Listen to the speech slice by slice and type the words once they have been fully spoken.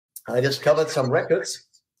I discovered some records.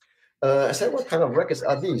 I said, what kind of records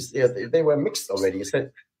are these? Yeah, they were mixed already. I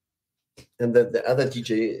said, and the other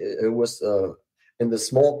DJ was in the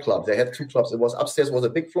small club. They had two clubs. It was upstairs was a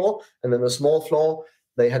big floor, and then the small floor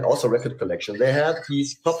they had also record collection. They had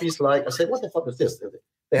these copies like I said, what the fuck is this?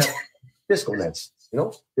 They had disco nets,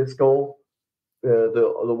 disco.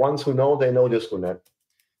 The ones who know, they know disco net.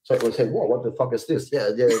 So I would say, whoa, what the fuck is this? Yeah.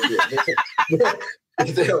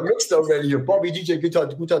 They are mixed already. Bobby DJ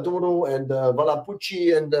Gutadoro and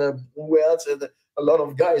Valapucci and who else? And a lot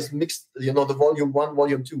of guys mixed. The volume 1,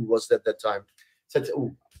 volume 2 was at that time. Said,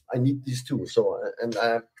 oh, I need these two. So and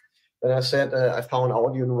I said I found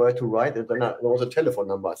out where to write, and then there was a telephone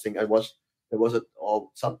number. I think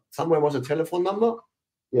somewhere was a telephone number.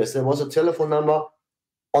 Yes, there was a telephone number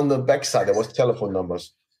on the backside. There was telephone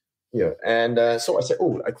numbers. Yeah, and so I said,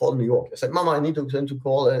 oh, I called New York. I said, Mama, I need to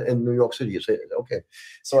call in New York City. I said, okay.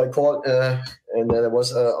 So I called, and there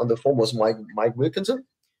was on the phone was Mike Wilkinson.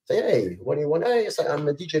 I said, hey, what do you want? Hey, I said, I'm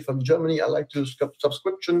a DJ from Germany. I like to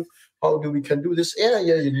subscription. How do we can do this? Yeah,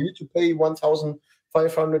 you need to pay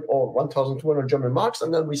 1,500 or 1,200 German marks,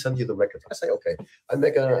 and then we send you the record. I say, okay. I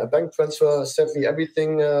make a bank transfer, send me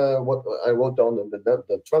everything. What I wrote down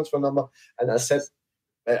the transfer number, and I said,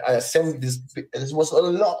 I sent this. It was a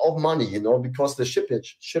lot of money, because the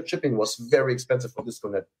shipping was very expensive for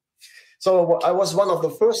Disconet. So I was one of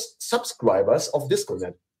the first subscribers of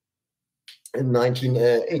Disconet in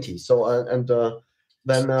 1980. So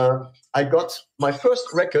then I got my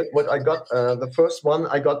first record. What I got, the first one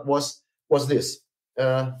I got was this.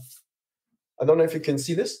 I don't know if you can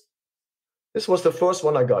see this. This was the first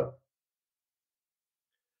one I got.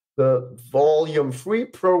 The Volume 3,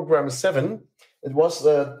 Program 7. It was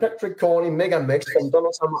Patrick Corney Mega Mix from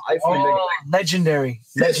Donna Summer. Legendary.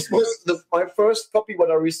 This was my first copy when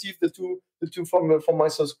I received the two from my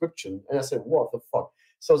subscription, and I said, "What the fuck?"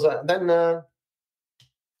 So then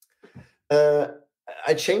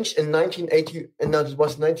I changed in 1980, and it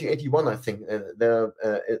was 1981, I think.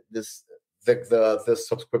 The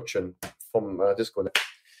subscription from Disconet.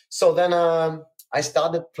 So then I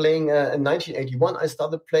started playing in 1981. I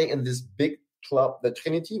started playing in this big club, the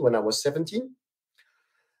Trinity, when I was 17.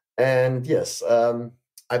 And yes, I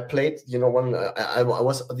played. I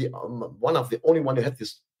was one of the only one who had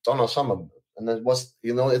this Donna Summer, and it was,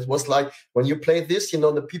 it was like when you played this,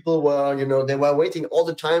 the people were, they were waiting all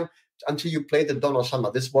the time until you played the Donna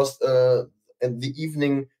Summer. This was in the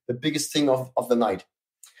evening, the biggest thing of the night.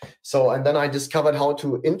 So, and then I discovered how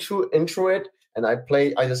to intro it, and I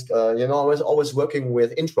just, I was always working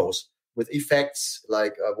with intros, with effects,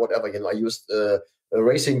 like whatever, I used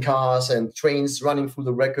racing cars and trains running through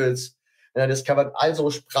the records. And I discovered Also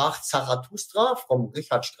sprach Zarathustra from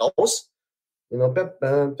Richard Strauss. Bum,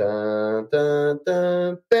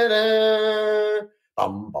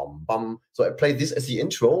 bum, bum. So I played this as the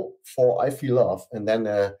intro for I Feel Love. And then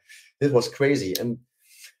it was crazy. And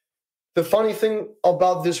the funny thing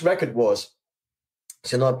about this record was,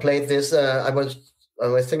 I played this, I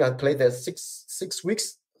think I played there six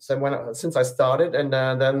weeks since I started, and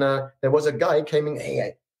then there was a guy came in.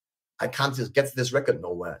 Hey, I can't just get this record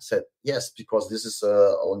nowhere. I said yes, because this is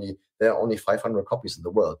there are only 500 copies in the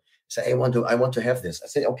world. I said, hey, I want to have this. I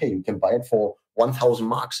said, okay, you can buy it for 1,000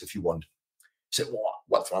 marks if you want. I said,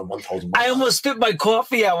 what's 1,000 marks? I almost spit my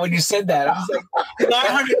coffee out when you said that. I was like,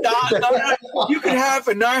 $900. You can have it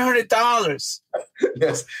for $900.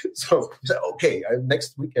 Yes. So I said, okay.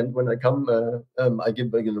 Next weekend when I come, I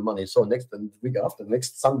give you the money. So the week after,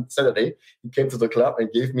 next Saturday, he came to the club and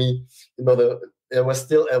gave me, there was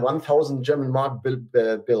still a 1,000 German mark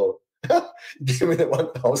bill. Give me the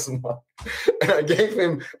 1,000 mark. And I gave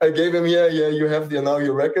him here. Yeah, you have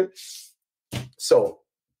your record. So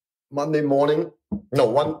Monday around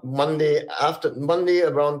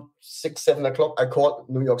 6-7 o'clock, I called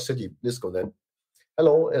New York City Disco then.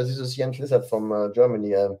 Hello, this is Jens Lissat from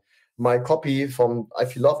Germany. My copy from I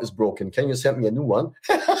Feel Love is broken. Can you send me a new one?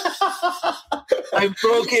 I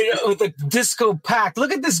broke it with a disco pack.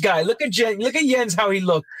 Look at this guy. Look at Jens. Look at Jens, how he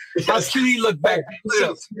looked. How cute he looked back.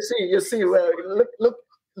 You see. Look.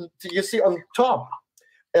 You see on top.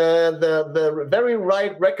 The very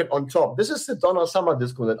right record on top. This is the Donna Summer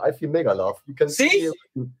disco that I Feel Mega Love. You can see.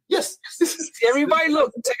 Yes. Everybody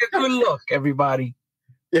look. Take a good look, everybody.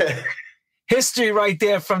 Yeah. History right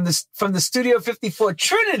there from the Studio 54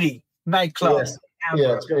 Trinity nightclub. Yes.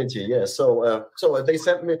 Yeah, Trinity. Yeah. So they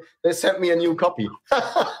sent me a new copy.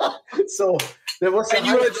 So there was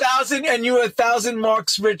you were 1,000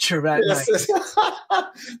 marks richer that night.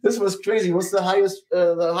 This was crazy. It was the highest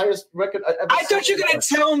record I ever. I thought you were going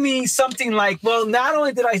to tell me something like, well, not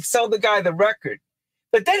only did I sell the guy the record,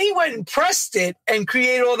 But then he went and pressed it and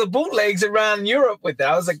created all the bootlegs around Europe with it.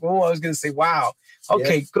 I was like, oh, I was going to say, wow.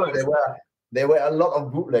 Okay, yes, good. There were a lot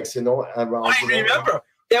of bootlegs, around. I remember.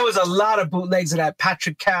 There was a lot of bootlegs of that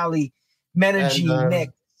Patrick Cowley, Menergy, Nick.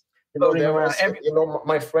 There was,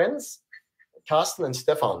 my friends, Carsten and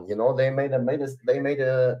Stefan, they're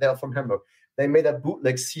from Hamburg. They made a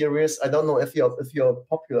bootleg series. I don't know if you're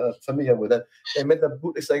familiar with it. They made the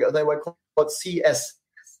bootlegs, they were called CS.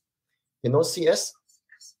 CS?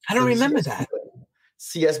 I don't remember that.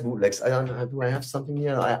 CS bootlegs. Do I have something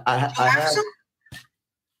here? I have.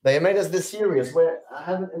 They made us this series where I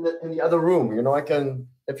have it in the other room. I can,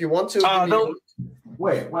 if you want to.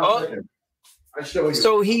 Wait, one second. I'll show you.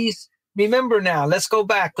 So remember now, let's go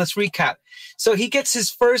back. Let's recap. So he gets his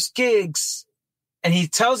first gigs and he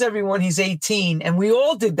tells everyone he's 18. And we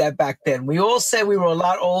all did that back then. We all said we were a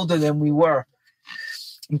lot older than we were,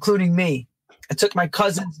 including me. I took my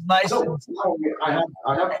cousin's license. I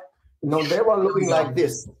have, they were looking like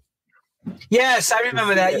this. Yes, I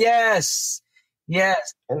remember that. Yes.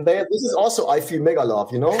 And this is also I Feel Mega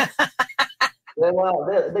Love, They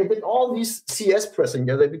did all these CS pressing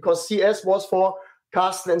because CS was for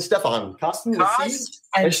Carsten and Stefan. Carsten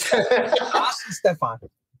and Stefan.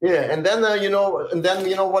 Yeah, and then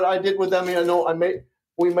what I did with them,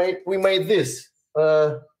 we made this.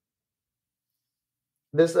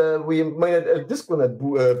 We made a Disconnect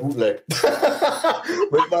bootleg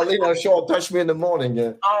with Marlena Shaw Touch Me in the Morning.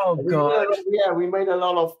 Yeah. Oh God! We made a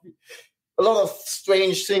lot of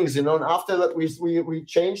strange things, And after that, we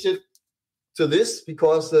changed it to this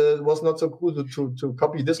because it was not so cool to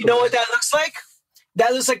copy this. You know what that looks like?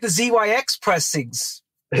 That looks like the ZYX pressings.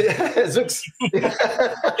 Yeah, like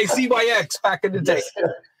ZYX back in the day.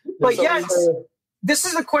 Yes. But this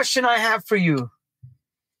is a question I have for you.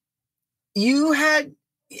 You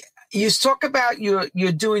talk about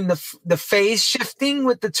you're doing the phase shifting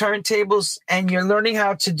with the turntables and you're learning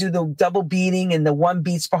how to do the double beating and the one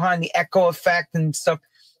beats behind the echo effect and stuff.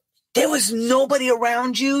 There was nobody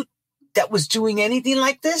around you that was doing anything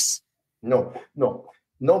like this? No,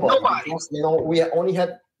 nobody. Because, we only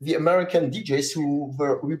had the American DJs who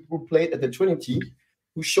played at the Trinity,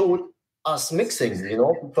 who showed us mixing.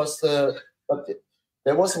 Because but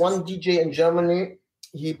there was one DJ in Germany.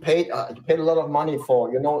 He paid a lot of money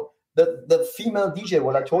for the female DJ.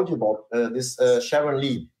 What I told you about this Sharon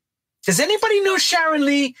Lee. Does anybody know Sharon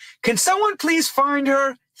Lee? Can someone please find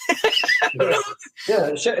her?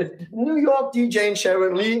 Yeah, New York DJ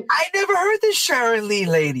Sharon Lee. I never heard this Sharon Lee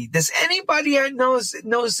lady. Does anybody knows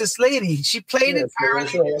this lady? She played in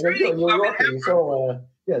Paris.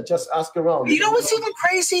 Just ask around. You know what's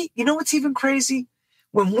even crazy?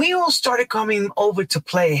 When we all started coming over to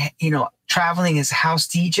play, traveling as house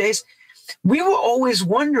DJs, we were always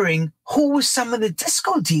wondering who was some of the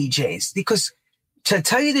disco DJs because, to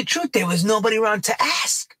tell you the truth, there was nobody around to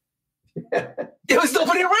ask. There was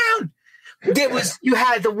nobody around. You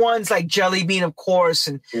had the ones like Jelly Bean, of course,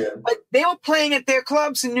 but they were playing at their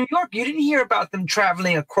clubs in New York. You didn't hear about them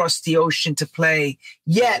traveling across the ocean to play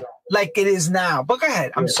yet, like it is now. But go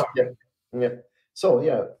ahead. I'm sorry. Yeah. So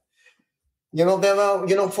there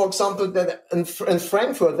were, for example, that in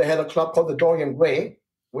Frankfurt they had a club called the Dorian Gray,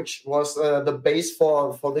 which was the base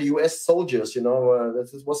for the U.S. soldiers.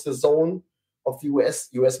 This was the zone of the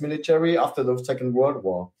U.S. military after the Second World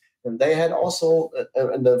War. And they had also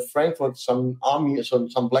in the Frankfurt some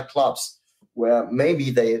black clubs where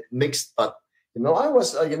maybe they mixed, but I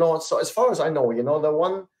was so as far as I know,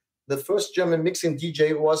 the first German mixing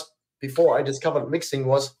DJ was before I discovered mixing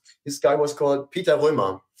was this guy was called Peter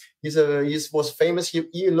Römer. He was famous.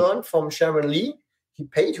 He learned from Sharon Lee. He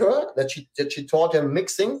paid her that she taught him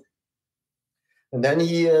mixing, and then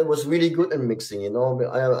he was really good in mixing. He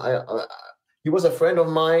was a friend of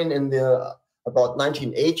mine in the about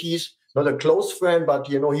 1980s, not a close friend, but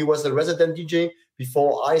he was a resident DJ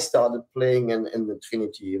before I started playing in the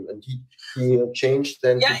Trinity, and he changed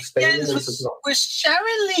then to Spain. Was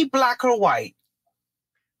Sharon Lee black or white?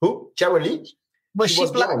 Who? Sharon Lee? She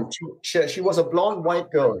was blonde. She was a blonde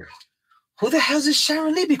white girl. Who the hell is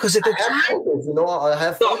Sharon Lee? Because at the time, I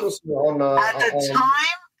have photos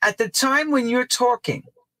at the time when you're talking,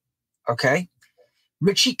 okay.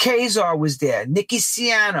 Richie Kazar was there, Nicky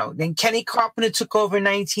Ciano. Then Kenny Carpenter took over in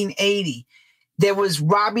 1980. There was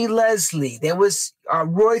Robbie Leslie. There was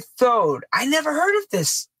Roy Thode. I never heard of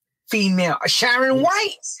this female. Sharon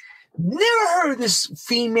White. Never heard of this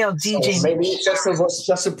female DJ. So maybe it was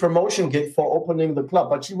just a promotion gig for opening the club.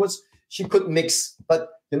 But she could mix. But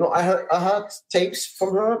I heard tapes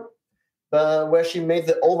from her where she made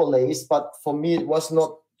the overlays. But for me,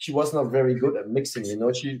 she was not very good at mixing.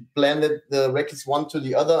 She blended the records one to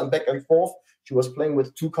the other and back and forth. She was playing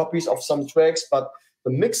with 2 copies of some tracks, but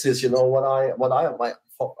the mixes, I've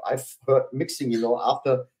heard mixing,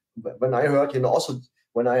 after when I heard, also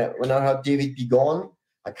when I heard David Be Gone,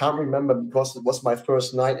 I can't remember because it was my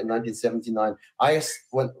first night in 1979.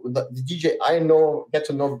 When the DJ I get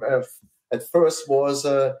to know at first was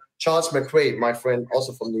Charles McRae, my friend,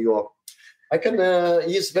 also from New York.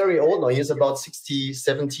 He's very old now. He's about 60,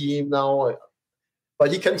 70 now.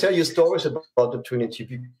 But he can tell you stories about the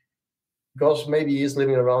Trinity because maybe he's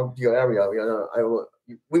living around your area.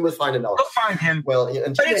 We will find it out. We'll find him. Well,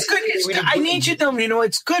 but it's good. I need you to know,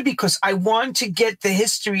 it's good because I want to get the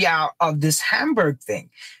history out of this Hamburg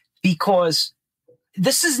thing because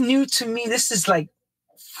this is new to me. This is like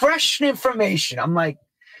fresh information. I'm like,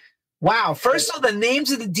 wow. First of all, the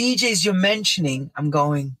names of the DJs you're mentioning, I'm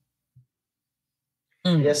going.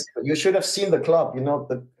 Yes, you should have seen the club.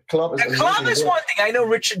 The club is one thing. I know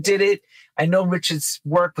Richard did it. I know Richard's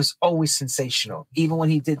work was always sensational, even when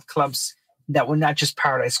he did clubs that were not just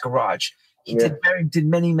Paradise Garage. He did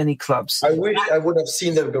many, many clubs. I wish I would have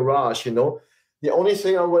seen the garage, The only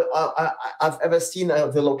thing I've ever seen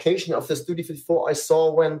the location of the Studio 54 I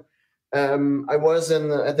saw when I was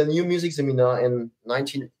at the New Music Seminar in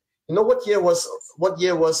 19... what year was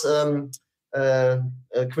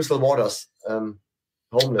Crystal Waters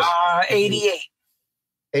homeless? 88.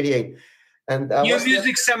 88. And New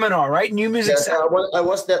Music Seminar, right? New Music Seminar. I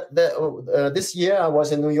was this year. I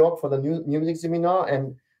was in New York for the New Music Seminar,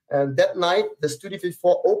 and that night the Studio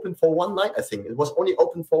 54 opened for one night. I think it was only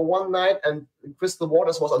open for one night, and Crystal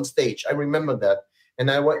Waters was on stage. I remember that,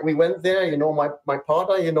 and we went there. My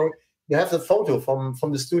partner. You have the photo from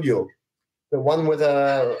the studio, the one with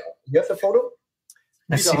you have the photo.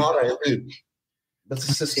 Peter Harder and me.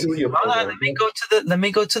 That's the studio. Hold on, let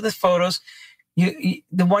me go to the photos. You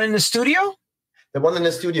the one in the studio? The one in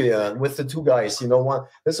the studio, with the 2 guys.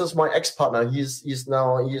 This was my ex-partner. He's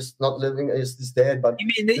not living. He's dead. But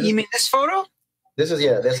you mean this photo? This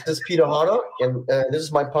is Peter Harder, and this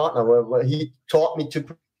is my partner. Where he taught me to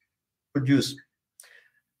produce.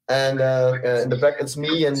 And in the back it's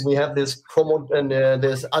me, and we have this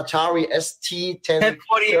this Atari ST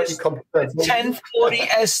 1040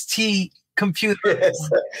 ST computer. Yes,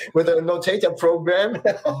 with a notator program.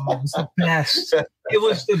 It was the best. It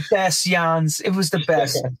was the best, Jans. It was the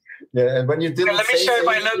best. Yeah, and when you did, let me show you.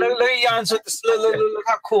 Look at Jans with this. Look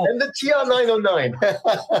how cool. And the TR-909.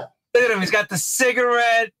 Look at him. He's got the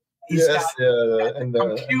cigarette. He's got the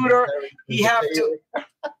computer. He have to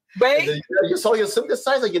wait. You saw your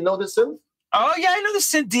synthesizer. You know the synth? Oh yeah, I know the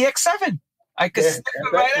synth DX7. I could stick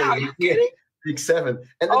it right out. Are you kidding? DX7.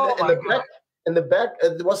 And in the back,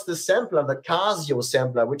 there was the sampler, the Casio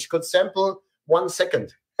sampler, which could sample 1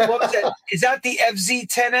 second. What was that? Is that the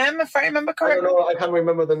FZ10M, if I remember correctly? I don't know. I can't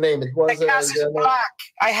remember the name. It was black.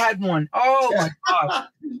 I had one. Oh, my God.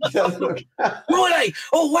 We were like,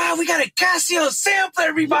 oh, wow, we got a Casio sampler,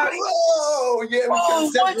 everybody. Whoa, yeah.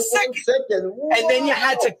 1 second. And then you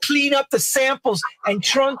had to clean up the samples and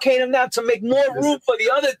truncate them down to make more room for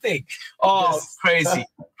the other thing. Oh, crazy.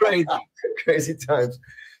 Crazy times.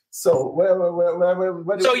 So where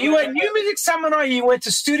so you were at New Music Seminar, you went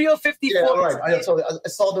to Studio 54. Yeah, right. I saw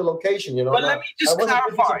the location, But let me just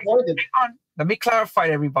clarify. Let me clarify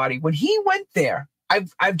to everybody. When he went there,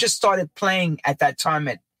 I've just started playing at that time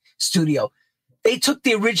at Studio. They took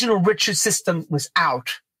the original Richard system was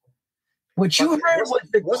out. What you heard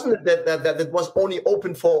wasn't it that it was only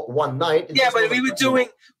open for one night? Yeah, but we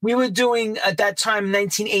were doing at that time,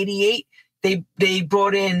 1988. They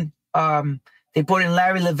brought in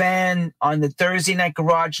Larry Levan on the Thursday night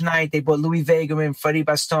garage night. They brought Louis Vega in, Freddie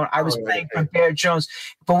Bastone. I was playing from Bear Jones.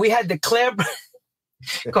 But we had the Claire,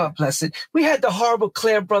 God bless it. We had the horrible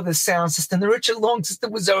Claire Brothers sound system. The Richard Long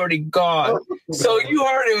system was already gone. So you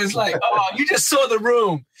heard it was like, you just saw the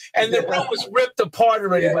room. And the room was ripped apart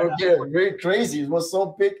already. Yeah, very crazy. It was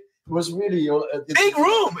so big. It was really big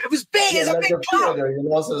room. It was big. It's a big club. So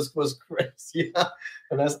it was crazy.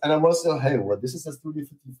 And I was hey, this is a Studio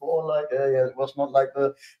 54. It was not like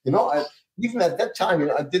the, even at that time,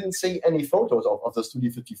 I didn't see any photos of the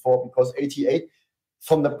Studio 54 because 88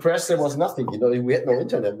 from the press there was nothing. We had no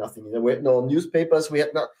internet, nothing. We had no newspapers. We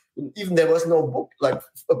had not even there was no book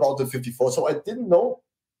about the 54. So I didn't know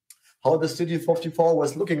how the Studio 54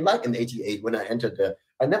 was looking like in 88 when I entered there.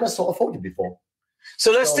 I never saw a photo before.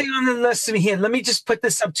 So let's stay on the lesson here. Let me just put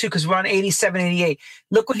this up too, because we're on 87, 88.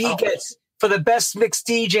 Look what he gets for the best mixed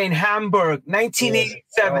DJ in Hamburg,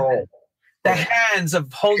 1987. Yes. The hands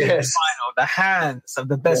of Holy Final, the hands of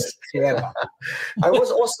the best ever. I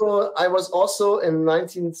was also in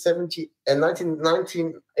 1970 and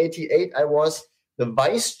 1988. I was the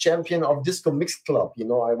vice champion of Disco Mix Club.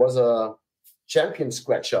 I was a champion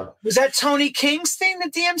scratcher. Was that Tony King's thing, the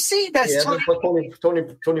DMC? That's Tony.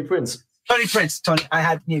 Tony Prince. Tony Prince. Tony. I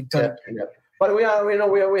had Tony. Yeah. But we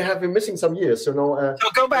have been missing some years. So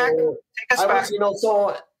go back. Take us back.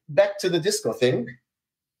 So back to the disco thing.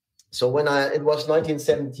 So when it was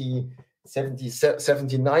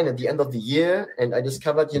 1979 at the end of the year, and I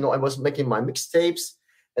discovered, I was making my mixtapes,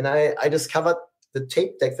 and I discovered the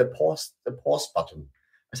tape deck, the pause button.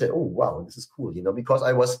 I said, "Oh wow, this is cool," because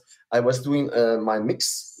I was doing my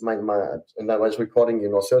mix, and I was recording,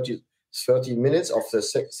 30 minutes of the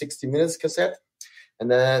 60 minutes cassette, and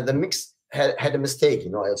the mix had a mistake,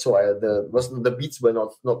 So the beats were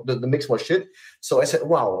not the mix was shit. So I said,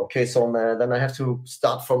 "Wow, okay." So then I have to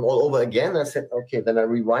start from all over again. I said, "Okay." Then I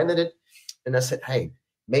rewinded it, and I said, "Hey,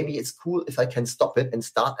 maybe it's cool if I can stop it and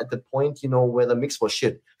start at the point, where the mix was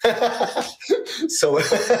shit." So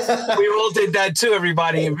we all did that too,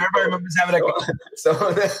 everybody. Everybody remembers having a So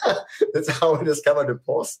that's how I discovered the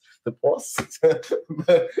pause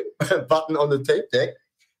button on the tape deck.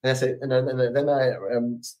 And I said, and then I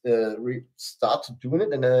started doing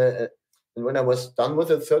it, and when I was done with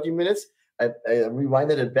the 30 minutes, I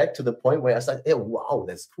rewinded it back to the point where I said, "Hey, wow,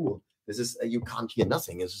 that's cool. This is you can't hear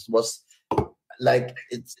nothing." It was like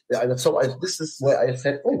it's. So this is where I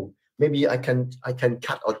said, "Oh, maybe I can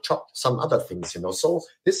cut or chop some other things." So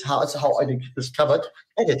this is how I discovered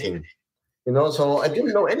editing. So I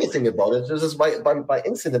didn't know anything about it. This is by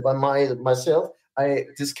incident, by myself. I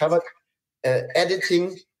discovered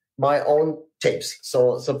editing my own tapes.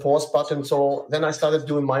 So the pause button. So then I started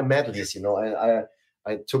doing my medleys.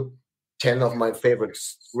 I took 10 of my favorite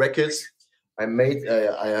records. I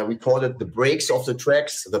recorded the breaks of the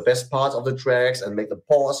tracks, the best parts of the tracks, and made the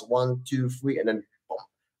pause 1, 2, 3, and then boom.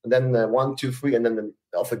 And then 1, 2, 3, and then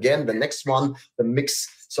off again. The next one, the mix.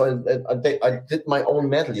 So I did my own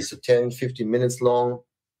medley, so 10, 15 minutes long,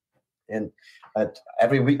 and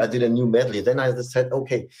every week I did a new medley. Then I just said,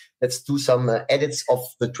 okay, let's do some edits of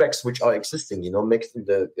the tracks which are existing.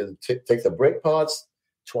 Take the break parts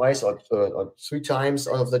twice or 3 times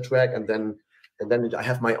out of the track, and then I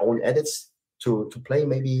have my own edits to play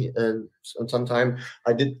maybe sometime.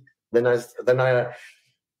 I did. Then I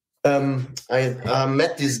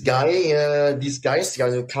met these guys,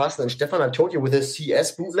 Carsten and Stefan. I told you with the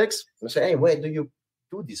CS bootlegs. I said, "Hey, where do you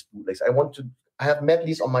do these bootlegs? I have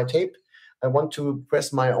medleys on my tape. I want to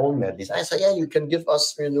press my own medleys." I said, "Yeah, you can give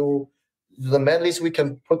us, the medleys. We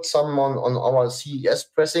can put some on our CES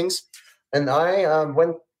pressings." And I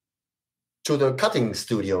went to the cutting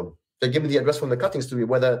studio. They give me the address from the cutting studio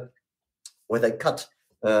where they cut,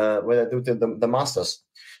 where they do the masters.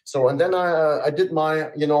 So, and then I did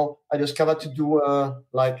my, I discovered to do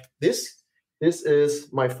like this. This is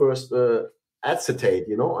my first acetate.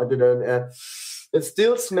 I did it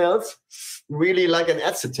still smells really like an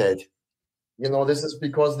acetate. This is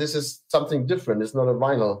because this is something different. It's not a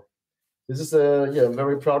vinyl. This is I'm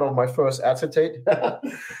very proud of my first acetate.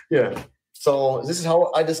 Yeah. So this is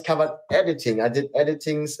how I discovered editing. I did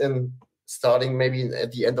editings starting maybe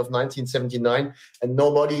at the end of 1979, and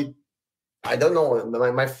nobody, I don't know,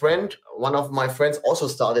 my friend, one of my friends also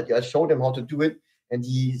started. I showed him how to do it, and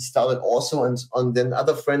he started also, and then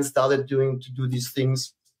other friends started to do these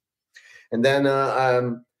things. And then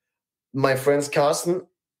my friends Carsten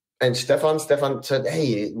and Stefan said,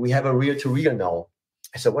 "Hey, we have a reel-to-reel now."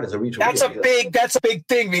 I said, "What is a reel-to-reel?" That's a big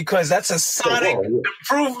thing because that's a sonic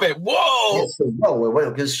improvement. Whoa! Yeah, so,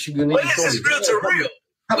 because you need what is this reel-to-reel?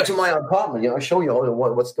 Come to my apartment. I'll show you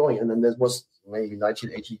what's going. And then there was maybe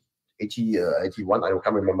 81. I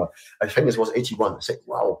can't remember. I think it was 81. I said,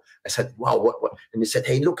 "Wow!" What? And he said,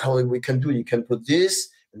 "Hey, look how we can do. You can put this,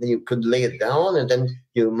 and then you could lay it down, and then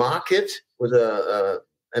you mark it with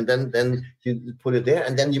and then you put it there,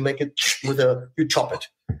 and then you make it you chop it,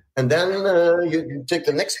 and then you take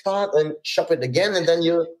the next part and chop it again, and then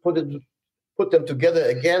you put them together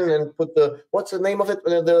again, and put what's the name of it?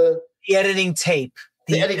 The editing tape.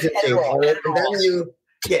 The editing tape, and then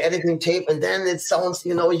editing tape, and then it sounds,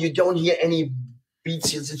 you don't hear any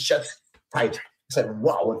beats. It's just tight." I said,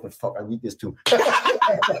 "Wow, what the fuck? I need this too."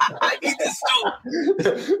 I need this too.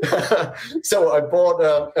 So I bought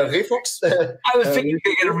a Revox. I was thinking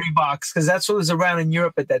to get a Revox because that's what was around in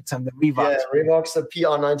Europe at that time. The Revox. Yeah, Revox, the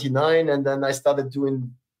PR99, and then I started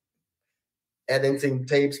doing editing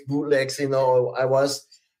tapes, bootlegs. I was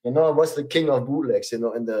the king of bootlegs. In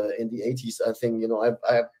the 80s, I think.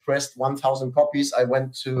 I pressed 1,000 copies. I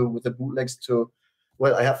went with the bootlegs to.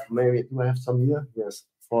 Well, do I have some here? Yes.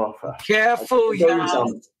 Careful, Jan.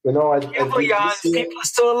 Careful, Jan. People are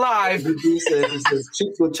still alive. This is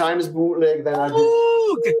Chico Chimes bootleg. Then I did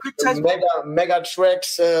the good times. Mega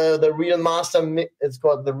tracks, the Real Master mix. It's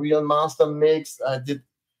called the Real Master mix. I did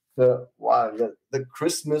the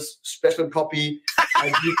Christmas special copy.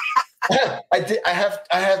 I have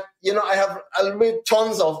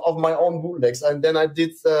tons of my own bootlegs, and then I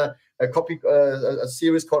did a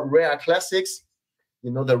series called Rare Classics.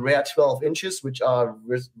 The rare 12 inches, which are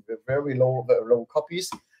very low copies.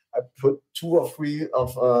 I put 2 or 3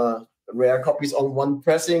 of rare copies on one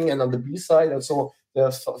pressing and on the B side, and so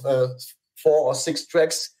there's 4 or 6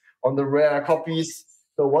 tracks on the rare copies.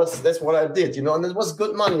 So that's what I did, and it was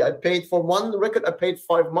good money. I paid for one record, I paid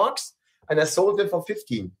 5 marks, and I sold it for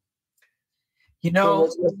 15. On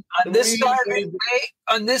this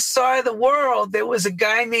side of the world, there was a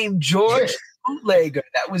guy named George Bootlegger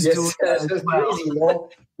that was doing that as well. Crazy,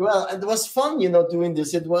 Well, it was fun, doing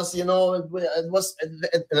this. It was, it was an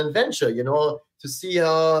adventure, to see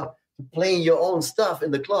playing your own stuff in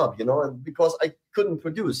the club, because I couldn't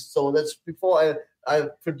produce. So that's before I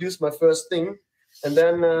produced my first thing. And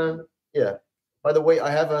then, by the way, I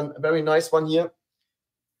have a very nice one here.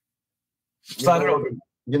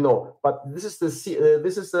 But this is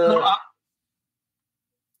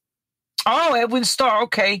Edwin Starr,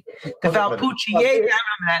 okay. The Valpucci, I remember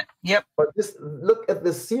that. Yep. But look at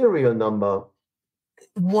the serial number.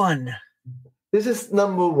 1. This is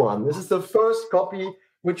number 1. This is the first copy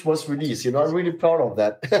which was released. I'm really proud of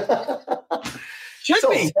that. Should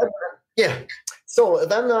be. So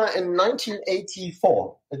then in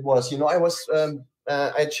 1984, it was, I was,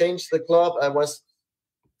 I changed the club. I was,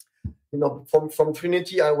 from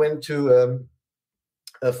Trinity, I went to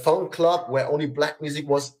a funk club where only black music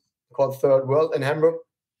was, called Third World in Hamburg.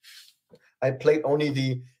 I played only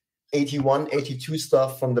the 81, 82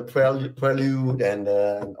 stuff from the Prelude and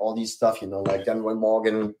all these stuff, like Gunway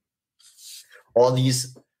Morgan, all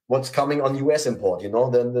these, what's coming on US import,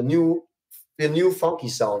 the new funky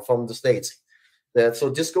sound from the States. So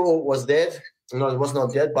disco was dead. No, it was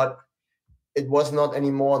not dead, but it was not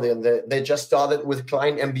anymore. They just started with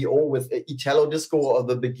Klein MBO, with Italo disco, or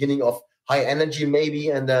the beginning of High Energy maybe,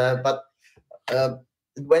 but it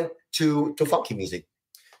went to funky music.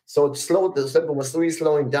 So the tempo was really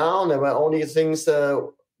slowing down. There were only things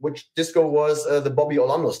which disco was the Bobby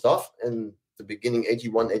Orlando stuff in the beginning,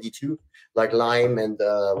 81, 82, like Lime and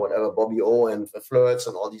whatever, Bobby O and Flirts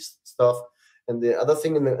and all these stuff. And the other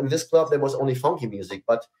thing in this club, there was only funky music.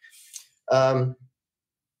 But I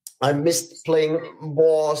missed playing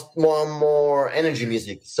more energy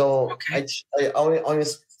music. So I only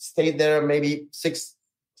stayed there maybe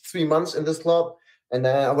 3 months in this club. And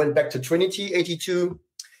then I went back to Trinity, 82.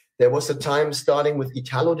 There was a time starting with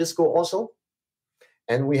Italo disco also.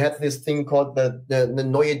 And we had this thing called the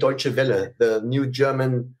Neue Deutsche Welle, the new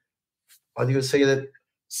German, how do you say that,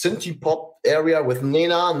 synthie pop area with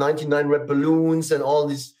Nena, 99 Red Balloons, and all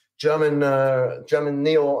this German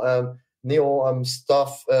neo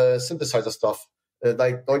stuff, synthesizer stuff,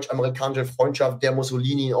 like Deutsch-Amerikanische Freundschaft, Der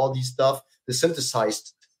Mussolini, all these stuff, the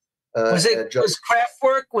synthesized. Was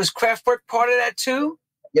Kraftwerk part of that too?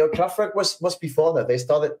 Yeah, Kraftwerk was before that. They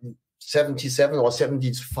started 77 or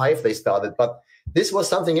 75. They started, but this was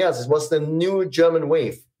something else. It was the new German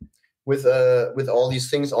wave with all these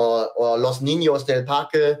things, or Los Niños del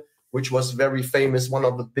Parque, which was very famous, one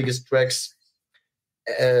of the biggest tracks.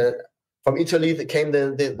 From Italy, that came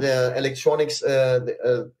the electronics,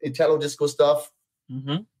 Italo disco stuff.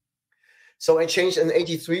 Mm-hmm. So I changed in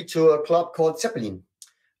 83 to a club called Zeppelin.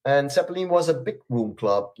 And Zeppelin was a big room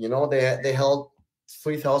club. They held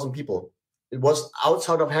 3,000 people. It was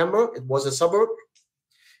outside of Hamburg. It was a suburb.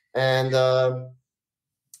 And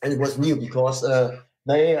it was new because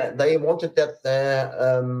they wanted that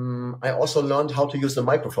I also learned how to use the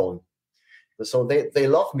microphone. So they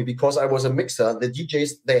loved me because I was a mixer. The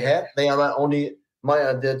DJs they are only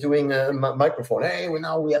they're doing a microphone. Hey,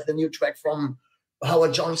 now we have the new track from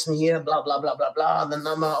Howard Johnson here, blah, blah, blah, blah, blah. The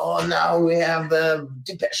number, now we have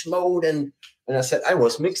Depeche Mode. And I said, I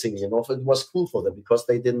was mixing, it was cool for them because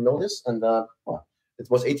they didn't know this. And it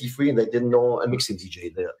was 83 and they didn't know a mixing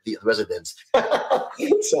DJ, the residents.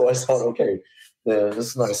 So I thought, okay, this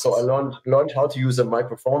is nice. So I learned how to use a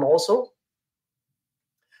microphone also.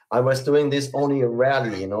 I was doing this only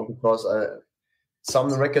rarely, because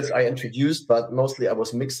some records I introduced, but mostly I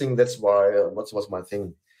was mixing. That's why what was my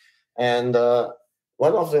thing. And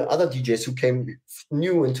one of the other DJs who came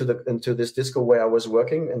new into this disco where I was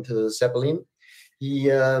working, into the Zeppelin, he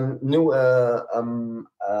knew a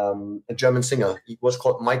German singer. He was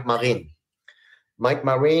called Mike Marin. Mike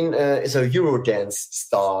Marin is a Eurodance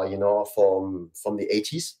star, from the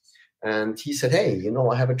 80s. And he said, hey,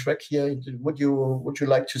 I have a track here. Would you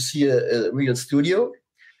like to see a real studio?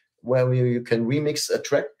 where you can remix a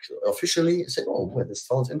track officially. I said, oh, well, this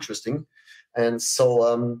sounds interesting. And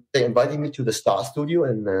so they invited me to the Star Studio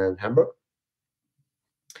in Hamburg.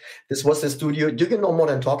 This was the studio. Do you know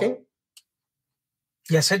Modern Talking?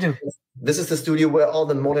 Yes, I do. This is the studio where all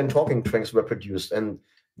the Modern Talking tracks were produced. And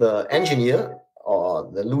the engineer, or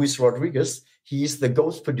the Luis Rodriguez, he's the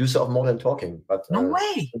ghost producer of Modern Talking. But no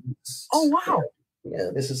way. Oh, wow.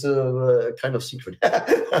 Yeah, this is a kind of secret.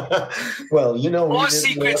 Well, our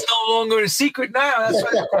secret's no longer a secret now. That's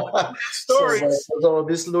what story. So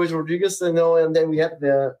this Luis Rodriguez, and then we had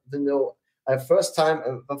the first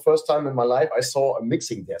time in my life I saw a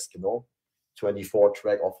mixing desk, 24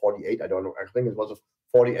 track or 48. I don't know. I think it was a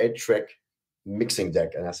 48 track mixing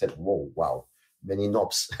deck, and I said, "Whoa, wow, many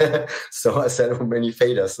knobs." So I said, "Oh, many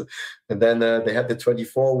faders," and then they had the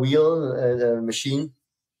 24 wheel machine.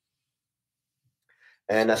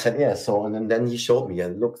 And I said, yeah. So, and then he showed me,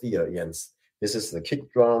 and look here, Jens, this is the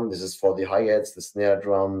kick drum. This is for the hi-hats, the snare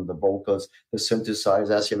drum, the vocals, the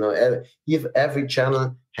synthesizers. Every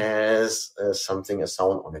channel has a sound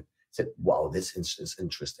on it. I said, wow, this is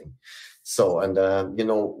interesting. So, and,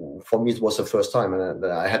 for me, it was the first time, and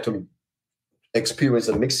I had to experience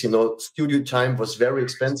a mix. Studio time was very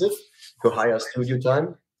expensive to hire studio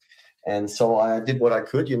time. And so I did what I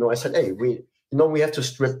could. I said, hey, we have to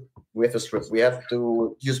strip. We have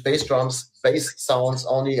to use bass drums, bass sounds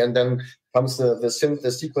only, and then comes the synth,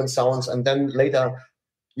 the sequence sounds, and then later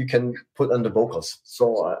you can put on the vocals.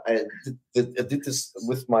 So I did this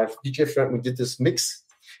with my DJ friend. We did this mix,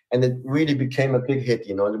 and it really became a big hit.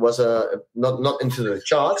 It was not into the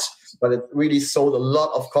charts, but it really sold a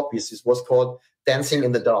lot of copies. It was called "Dancing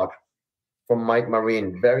in the Dark" from Mike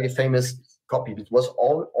Marine, very famous copy. It was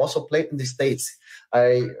also played in the States.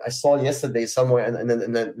 I saw yesterday somewhere in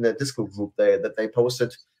the disco group that they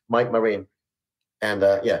posted Mike Marine. And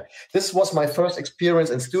this was my first experience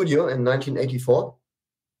in studio in 1984.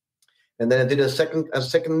 And then I did a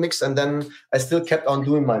second mix, and then I still kept on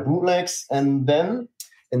doing my bootlegs. And then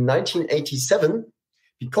in 1987,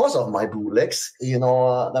 because of my bootlegs, a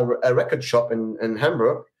record shop in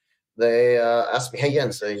Hamburg, they asked me, hey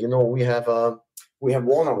Jens, we have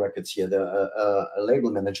Warner Records here, a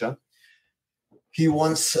label manager. He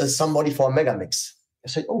wants somebody for a mega mix. I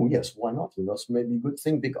said, oh yes, why not? It's maybe a good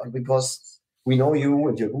thing because we know you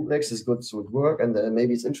and your bootlegs is good to work, and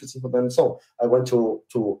maybe it's interesting for them. So I went to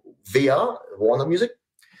VR, Warner Music,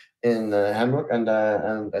 in Hamburg, and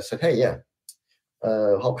I said, hey,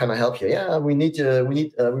 how can I help you? Yeah, we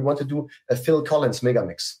want to do a Phil Collins mega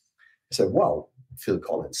mix. I said, wow, Phil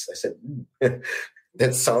Collins. I said,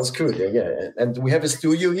 that sounds good. Yeah. And we have a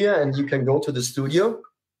studio here, and you can go to the studio,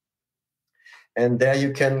 and there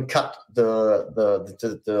you can cut the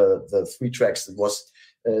 3 tracks. It was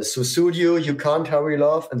Studio, You Can't Hurry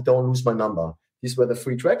Love, and Don't Lose My Number. These were the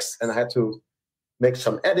 3 tracks, and I had to make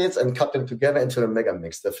some edits and cut them together into the mega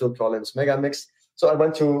mix, the Phil Collins mega mix. So I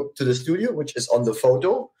went to the studio, which is on the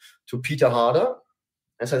photo, to Peter Harder.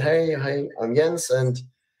 I said, hey, I'm Jens, and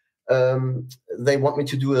they want me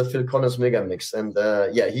to do a Phil Collins mega mix. And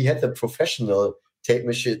he had the professional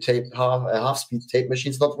half-speed tape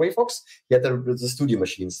machines, not Wavefox. He had the studio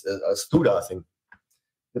machines, Studer, I think.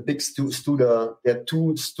 The big Studer. He had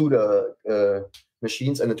 2 Studer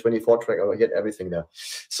machines and a 24 track. He had everything there.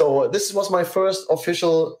 So this was my first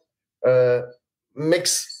official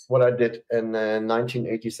mix, what I did in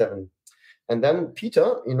 1987. And then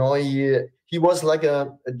Peter, he was like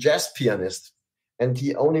a jazz pianist, and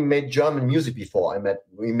he only made German music before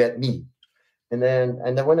we met me. And then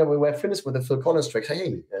when we were finished with the Phil Collins tracks,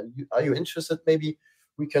 hey, are you interested? Maybe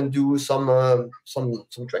we can do some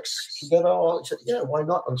tracks together. Or I said, yeah, why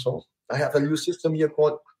not? And so I have a new system here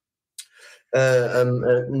called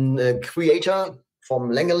Creator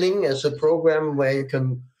from Lengeling. It's a program where you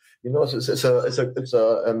can, it's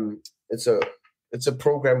a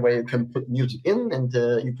program where you can put music in, and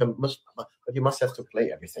you must have to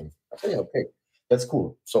play everything. I said, yeah, okay, that's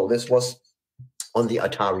cool. So this was on the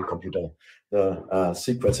Atari computer, the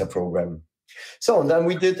sequencer program. So and then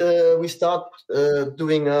we start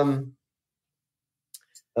doing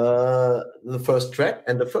the first track.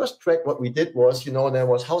 And the first track, what we did was, there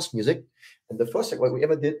was house music. And the first track what we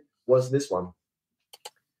ever did was this one.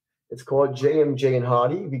 It's called JMJ and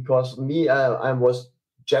Hardy, because me, I was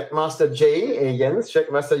Jackmaster J,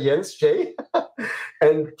 Jackmaster Jens J,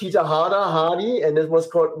 and Peter Hardy, and it was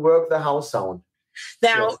called Work the House Sound.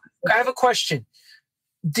 Now, Yes. I have a question.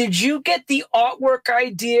 Did you get the artwork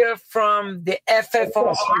idea from the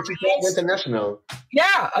FFR? International.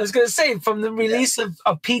 Yeah, I was going to say, from the release of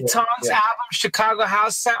Pete Tong's album, Chicago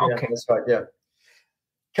House Sound. Yeah, Okay. that's right, yeah.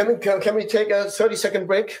 Can we take a 30-second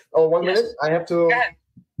break or 1 minute? I have to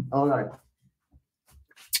All right.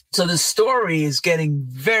 So the story is getting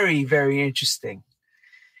very, very interesting.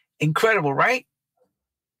 Incredible, right?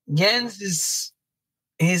 He's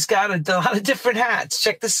got a lot of different hats.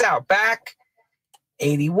 Check this out. Back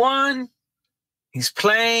 81, he's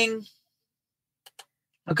playing.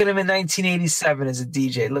 Look at him in 1987 as a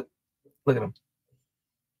DJ. Look at him.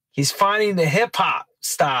 He's finding the hip hop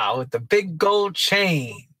style with the big gold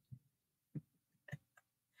chain.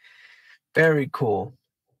 Very cool.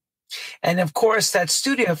 And of course, that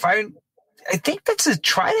studio, I think that's a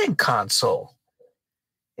Trident console.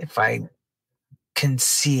 If I can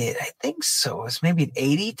see it, I think so. It's maybe an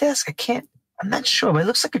 80 desk. I'm not sure, but it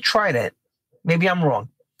looks like a Trident. Maybe I'm wrong.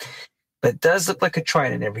 But it does look like a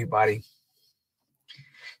Trident, everybody.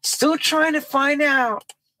 Still trying to find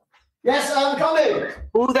out. Yes, I'm coming.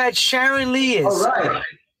 Who that Sharon Lee is. All right.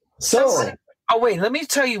 So. Oh, wait. Let me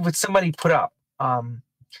tell you what somebody put up.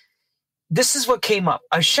 This is what came up.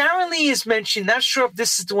 Sharon Lee is mentioned. Not sure if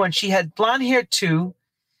this is the one. She had blonde hair too.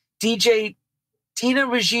 DJ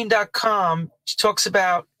TinaRegine.com. She talks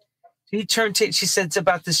about. She said it's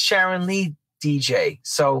about this Sharon Lee DJ.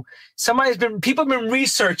 So people have been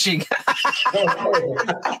researching.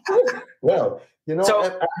 Well,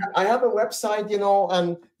 I have a website,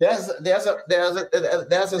 and there's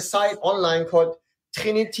a site online called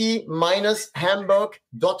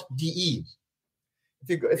trinity-hamburg.de.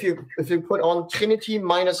 If you put on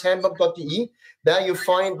trinity-hamburg.de, there you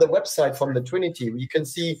find the website from the Trinity. You can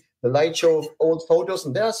see the light show of old photos,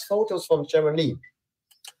 and there's photos from Sharon Lee.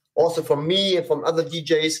 Also from me and from other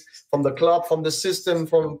DJs, from the club, from the system,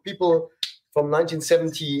 from people from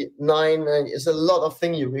 1979. It's a lot of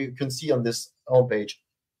things you can see on this homepage.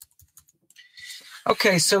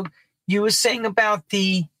 Okay, so you were saying about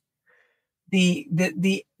the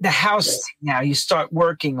house now you start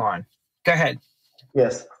working on. Go ahead.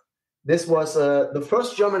 Yes, this was the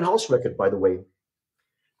first German house record, by the way.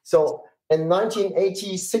 So in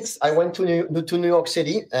 1986, I went to New York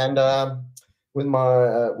City and with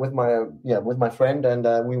my friend, and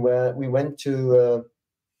I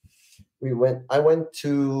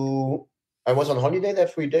was on holiday there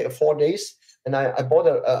 4 days, and I bought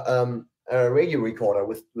a radio recorder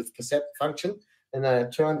with cassette function, and I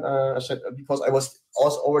turned because I was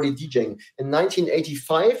also already DJing in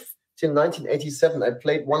 1985 till 1987. I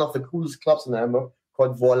played one of the coolest clubs in Hamburg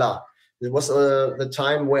called Voila. It was the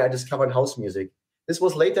time where I discovered house music. This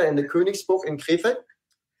was later in the Königsburg in Krefeld.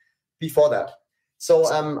 Before that, so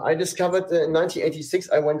I discovered in 1986.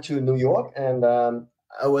 I went to New York and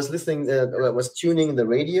I was listening. I was tuning the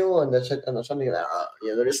radio and something.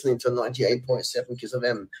 They're listening to 98.7 Kiss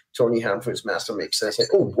FM, Tony Hanford's master mix. And I said,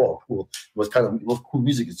 "Oh, wow, cool! What cool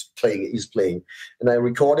music is playing?" And I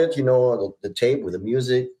recorded, the tape with the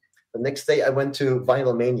music. The next day, I went to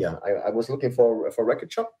Vinyl Mania. I was looking for a record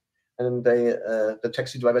shop, and the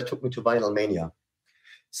taxi driver took me to Vinyl Mania.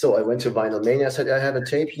 So I went to Vinyl Mania. I said, I have a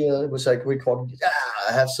tape here. It was like recorded.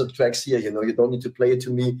 I have some tracks here. You don't need to play it to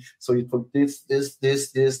me. So you put this,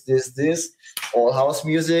 all house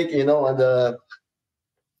music, and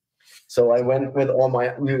so I went with all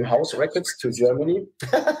my new house records to Germany.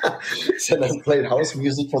 So I played house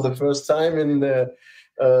music for the first time. And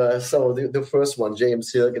so the first one, J.M.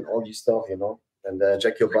 Silk and all these stuff, and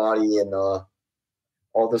Jack Your Body and all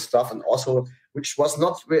the stuff. And also, which was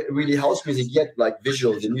not really house music yet, like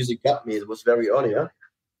visual. The music got me. It was very early.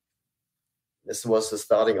 This was the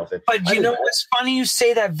starting of it. But it's funny you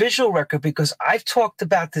say that visual record, because I've talked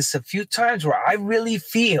about this a few times where I really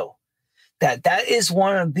feel that is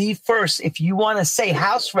one of the first, if you want to say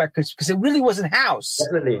house records, because it really wasn't house.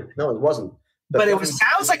 Definitely. No, it wasn't. But it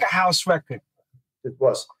sounds like a house record. It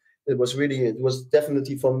was. It was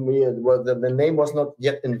definitely for me. The name was not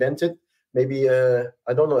yet invented. Maybe,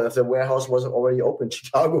 I don't know if the warehouse was already open in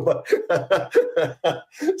Chicago. But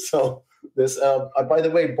so this, by the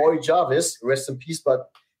way, Boy Jarvis, rest in peace, but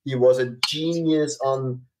he was a genius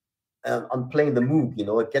on playing the Moog,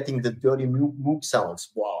 getting the dirty Moog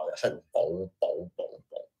sounds. Wow, that's like boom, boom, boom,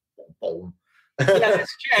 boom, boom. Yeah,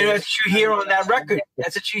 that's true. That's what you hear on that record.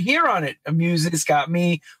 That's what you hear on it. The music's got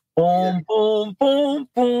me boom, boom, boom,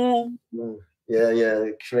 boom.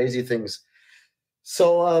 Yeah, crazy things.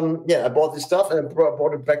 So I bought this stuff and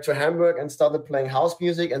brought it back to Hamburg and started playing house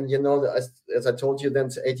music. And as I told you, then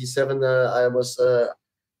to 87, I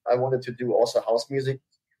wanted to do also house music.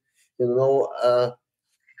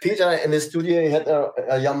 Peter in his studio, he had a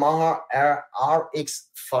Yamaha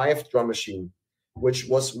RX5 drum machine, which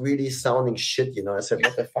was really sounding shit. I said,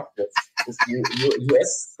 what the fuck? This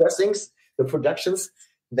US pressings, the productions,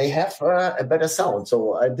 they have a better sound.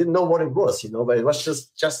 So I didn't know what it was, but it was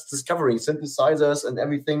just discovering synthesizers and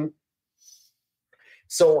everything.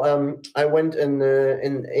 So I went in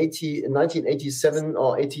 1987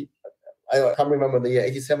 or 80. I can't remember the year,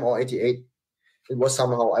 87 or 88. It was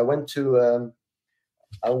somehow. I went to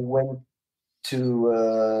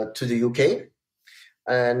the UK,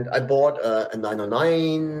 and I bought a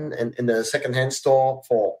 909 and in a secondhand store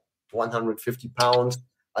for £150.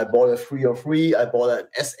 I bought a 303. I bought an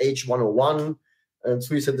SH101 and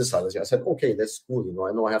 3 synthesizers. I said, okay, that's cool.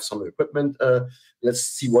 I know I have some equipment. Let's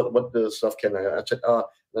see what the stuff can. I said,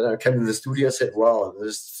 then I came in the studio. I said, wow,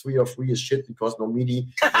 this 303 is shit because no MIDI.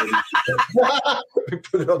 We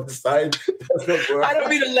put it on the side. I don't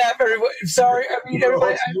mean to laugh, everybody. I'm sorry. I mean,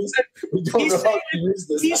 everybody. He's saying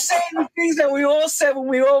the things that we all said when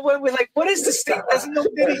we all went. We're like, what is this thing? Doesn't know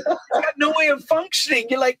MIDI. It's got no way of functioning.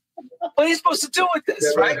 You're like, what are you supposed to do with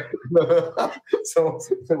this, right? So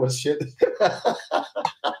it was shit.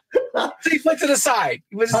 So you put to the side.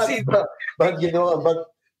 But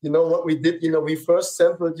what we did, we first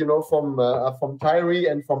sampled, from Tyree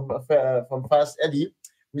and from Fast Eddie.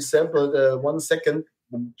 We sampled 1 second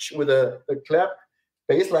with a clap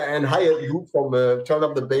bass line and hi-hat loop from Turn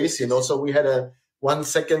Up the Bass, so we had a 1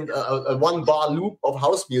 second, a 1 bar loop of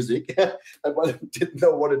house music. I didn't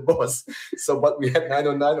know what it was. So, but we had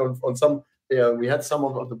 909 on some, we had some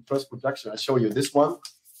of the first production. I'll show you this one.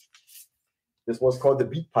 This was called The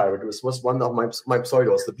Beat Pirate. This was one of my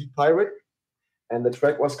pseudos, The Beat Pirate. And the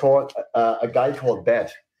track was called A Guy Called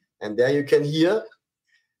Bad. And there you can hear,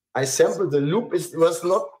 I sampled the loop. It was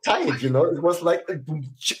not tight, it was like a boom,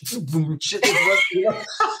 boom, it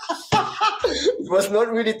was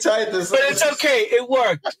not really tight. But it's okay. It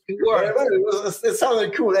worked. It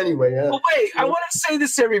sounded cool anyway. Yeah. But wait, I want to say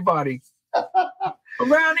this to everybody.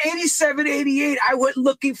 Around 87, 88, I went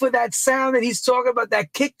looking for that sound that he's talking about,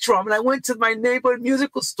 that kick drum. And I went to my neighborhood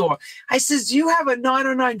musical store. I says, do you have a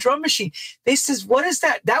 909 drum machine? They says, what is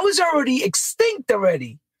that? That was already extinct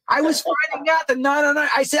already. I was finding out the 909.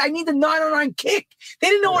 I said, I need the 909 kick. They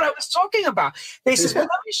didn't know what I was talking about. They says, well,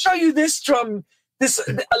 let me show you this drum. This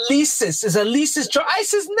Lissat is a Lissat drum. I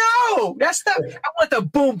says, no, that's not. I want the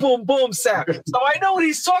boom, boom, boom sound. So I know what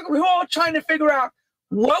he's talking. We were all trying to figure out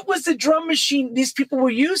what was the drum machine these people were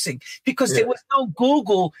using, because there was no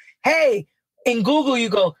Google. Hey, in Google, you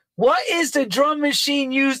go, what is the drum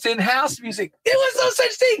machine used in house music? There was no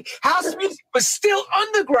such thing. House music was still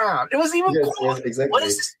underground. It wasn't even cool. Yes, exactly. What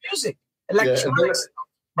is this music? Electronics,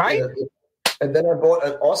 right? Yeah. And then I bought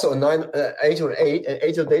also a 808. And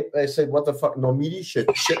 808, I said, what the fuck? No MIDI shit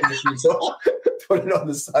machine. So put it on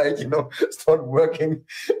the side, start working.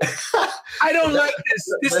 I don't like this.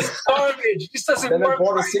 This is garbage. This doesn't work.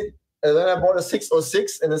 And then I bought a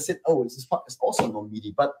 606 and I said, oh, it's also no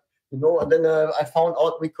MIDI. But, and then I found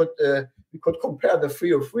out we could compare the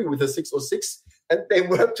 303 with the 606 and they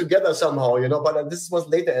work together somehow, But this was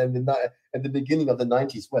later at the beginning of the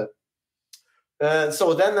 90s. Well,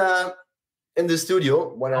 so then in the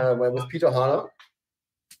studio, when I was with Peter Harder,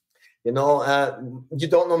 you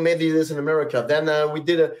don't know, maybe this in America. Then we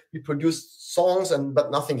produced songs,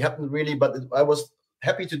 but nothing happened really. But I was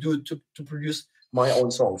happy to produce my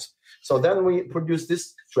own songs. So then we produced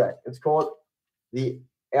this track. It's called the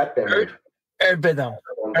Erdbeeren. Erdbeeren.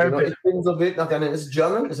 It's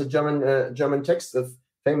German. It's a German text. A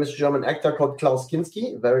famous German actor called Klaus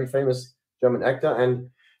Kinski, a very famous German actor, and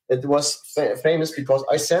it was famous because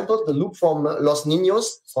I sampled the loop from Los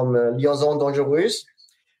Niños, from Liaison Dangereuse,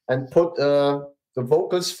 and put the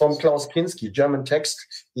vocals from Klaus Kinski, German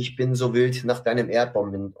text, Ich bin so wild nach deinem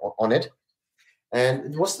Erdbeeren, on it.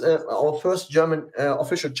 And it was our first German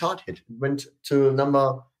official chart hit. It went to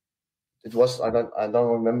it was, I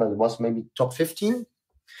don't remember, it was maybe top 15.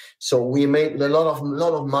 So we made a lot of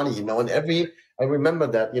money, and I remember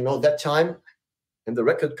that, that time in the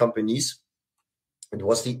record companies, it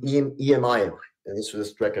was the EMI, this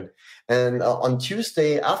record. And on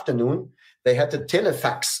Tuesday afternoon, they had the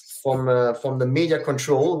telefax from the media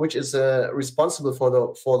control, which is responsible for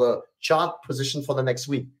the chart position for the next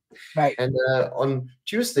week. Right. And on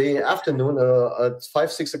Tuesday afternoon, at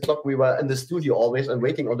 5-6 o'clock, we were in the studio always and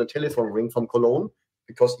waiting on the telephone ring from Cologne,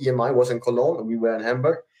 because EMI was in Cologne and we were in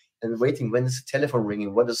Hamburg, and waiting, when is the telephone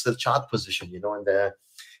ringing? What is the chart position? And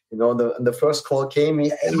the first call came.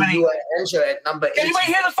 Hey, you answer at number 8. Did anybody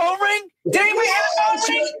hear the phone ring? Did anybody hear the phone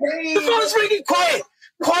ring? The phone's ringing.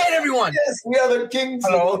 Quiet, everyone. Yes, we are the kings.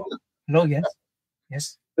 Hello.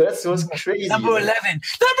 Yes. That was crazy. Number 11.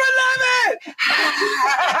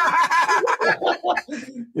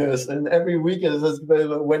 Yes, and every week it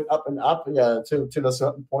went up and up. Yeah, till a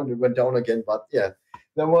certain point it went down again. But yeah,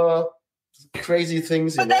 there were crazy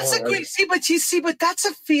things. But that's a great. But that's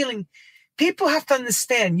a feeling. People have to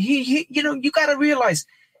understand. You got to realize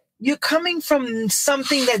you're coming from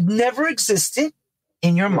something that never existed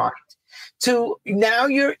in your mind to now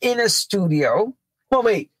you're in a studio. Well,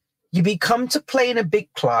 wait, you become to play in a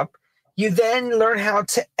big club. You then learn how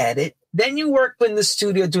to edit. Then you work in the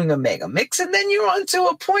studio doing a mega mix. And then you're on to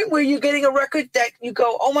a point where you're getting a record that you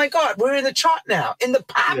go, oh my God, we're in the chart now, in the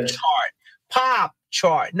pop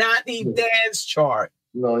chart, not the dance chart.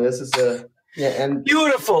 No, this is and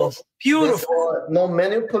beautiful. No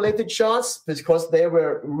manipulated charts because they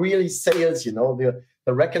were really sales. The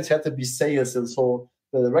records had to be sales, and so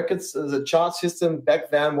the chart system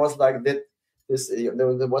back then was like that.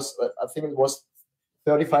 There was, I think it was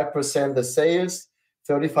 35% the sales,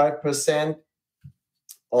 35%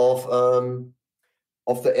 of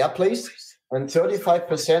the airplays, and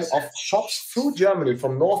 35% of shops through Germany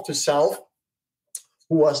from north to south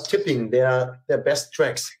who was tipping their best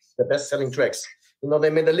tracks, the best-selling tracks. They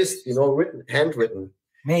made a list, handwritten.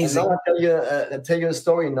 Amazing. And now I'll tell you a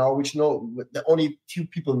story now, which the only two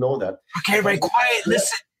people know that. Okay, right, quiet.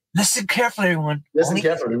 Listen carefully, everyone. Listen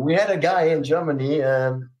carefully. We had a guy in Germany.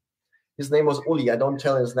 His name was Uli. I don't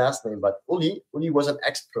tell his last name, but Uli was an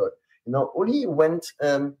expert. Uli went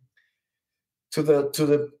to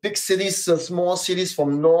the big cities, small cities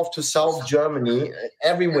from north to south Germany,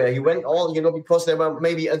 everywhere. He went all, because there were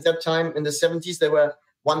maybe at that time in the 70s, there were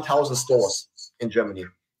 1,000 stores in Germany.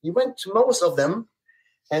 He went to most of them.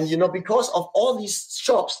 And, because of all these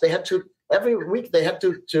shops, they had to, every week they had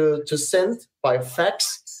to send by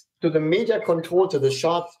fax to the media control, to the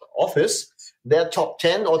shop office, their top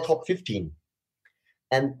 10 or top 15.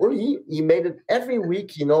 And Uli, he made it every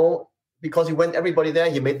week, because he went everybody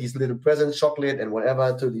there. He made these little presents, chocolate and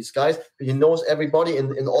whatever to these guys. He knows everybody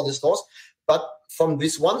in all the stores. But from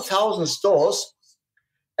these 1,000 stores,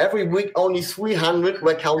 every week only 300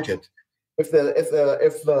 were counted. If the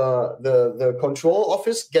control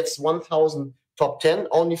office gets 1,000 top 10,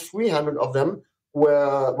 only 300 of them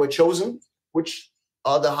were chosen, which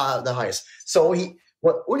are the highest. So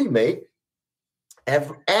what Uli made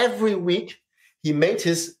every week, he made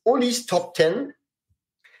his Uli's top 10,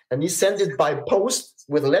 and he sent it by post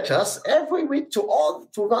with letters every week to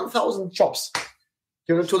 1,000 shops,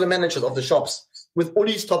 to the managers of the shops with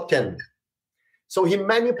Uli's top 10. So he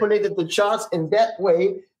manipulated the charts in that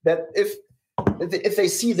way that if they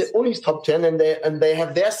see the Uli's top 10 and they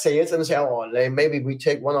have their sales and say, maybe we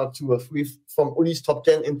take 1 or 2 or 3 from Uli's top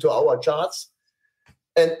 10 into our charts.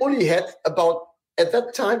 And Uli had at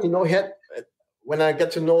that time, he had, when I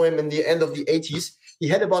got to know him in the end of the 80s, he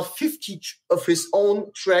had about 50 of his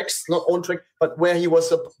own tracks, not own track, but where he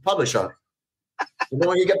was a publisher.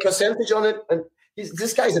 He got percentage on it. And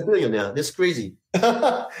this guy's a billionaire. This is crazy.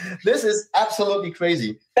 This is absolutely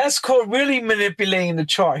crazy. That's called really manipulating the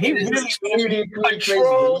chart. He really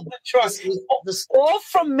controlled the chart. All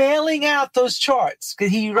from mailing out those charts.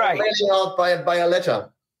 Because mailing out by a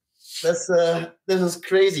letter. This is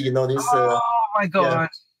crazy, oh my God. Yeah.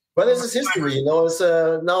 But this is history, It's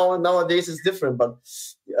nowadays it's different. But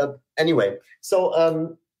anyway, so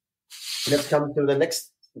let's come to the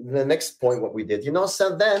next point. What we did,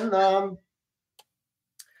 So then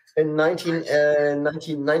in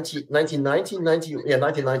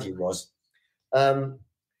 1990 it was.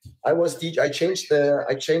 I was DJ. I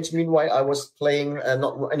changed. Meanwhile, I was playing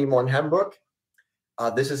not anymore in Hamburg.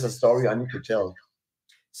 This is a story I need to tell.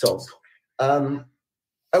 So.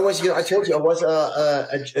 I told you I was a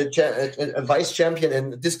vice champion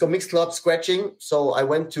in disco mix club scratching. So I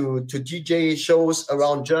went to DJ shows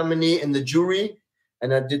around Germany in the jury,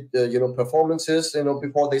 and I did performances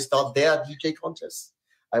before they start their DJ contests.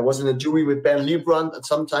 I was in a jury with Ben Liebrand.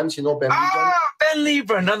 Sometimes Ben Liebrand. Ben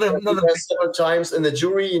Liebrand, another several times in the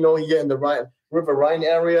jury. Here in the River Rhine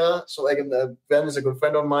area. So Ben is a good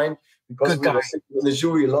friend of mine because we were sitting in the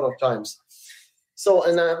jury a lot of times. So,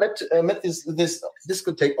 and I met this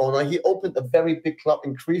discotheque owner. He opened a very big club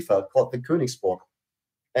in Krefeld called the Königsburg.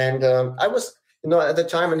 And I was, at the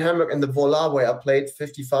time in Hamburg in the Volar where I played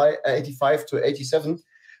 85 to 87,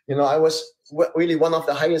 I was really one of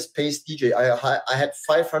the highest paid DJ. I had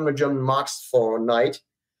 500 German marks for a night.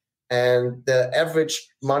 And the average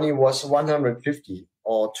money was 150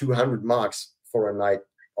 or 200 marks for a night.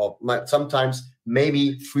 Or sometimes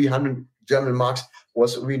maybe 300 German marks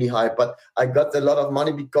was really high, but I got a lot of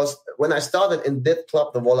money because when I started in that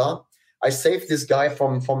club, the Voila, I saved this guy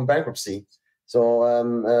from bankruptcy. So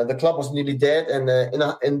the club was nearly dead, and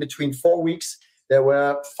in between 4 weeks, there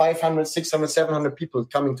were 500, 600, 700 people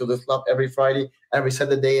coming to the club every Friday, every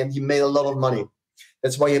Saturday, and he made a lot of money.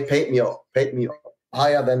 That's why he paid me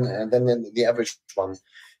higher than the average one.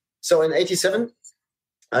 So in 87,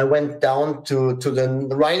 I went down to the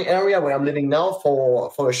Rhine area where I'm living now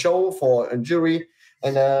for a show, for a jury.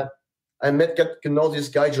 And I met, get to know this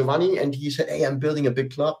guy, Giovanni, and he said, hey, I'm building a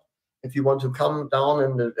big club. If you want to come down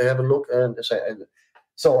and have a look. And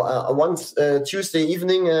so once Tuesday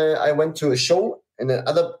evening, I went to a show in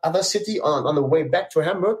another city. On the way back to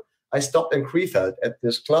Hamburg, I stopped in Krefeld at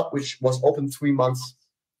this club, which was open 3 months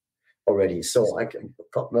already. So I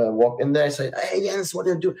walked in there. I said, hey, Jens, what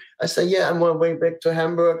do you do? I said, yeah, I'm on my way back to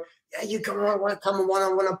Hamburg. Yeah, you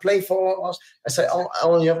want to play for us? I said, oh, I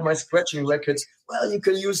only have my scratching records. Well, you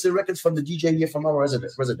can use the records from the DJ here from our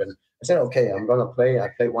resident. I said, okay, I'm going to play. I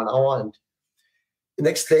played 1 hour. And the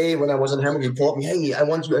next day when I was in Hamburg, he called me, hey, I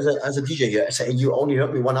want you as a DJ here. I said, you only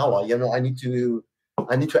heard me 1 hour. You know, I need to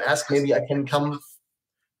ask, maybe I can come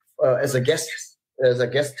as a guest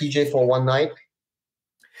DJ for one night.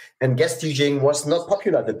 And guest DJing was not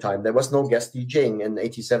popular at the time. There was no guest DJing in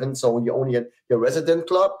 '87, so you only had your resident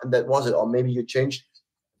club, and that was it. Or maybe you changed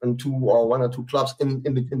in 1 or 2 clubs in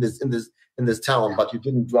this town, but you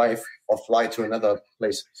didn't drive or fly to another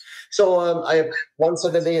place. So I one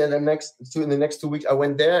Saturday and in the next 2 weeks I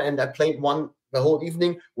went there and I played the whole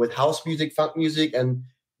evening with house music, funk music, and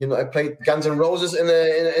I played Guns N' Roses in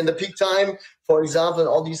the peak time, for example, and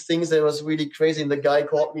all these things. That was really crazy. And the guy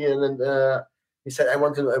called me and he said, I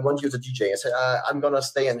want you as a DJ. I said, I'm going to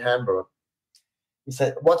stay in Hamburg. He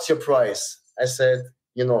said, what's your price? I said,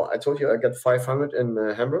 I told you I got 500 in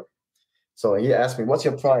Hamburg. So he asked me, what's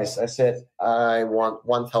your price? I said, I want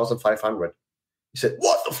 1,500. He said,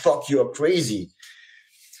 what the fuck? You are crazy.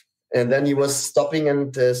 And then he was stopping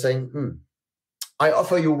and saying, I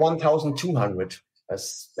offer you 1,200. I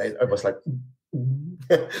was like,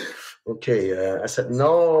 okay. I said,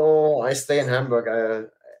 no, I stay in Hamburg.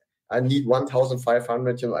 I need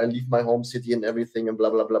 1,500, I leave my home city and everything and blah,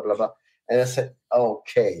 blah, blah, blah, blah. And I said,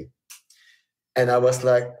 okay. And I was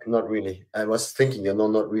like, not really. I was thinking,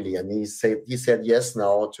 not really. And he said yes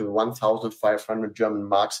now to 1,500 German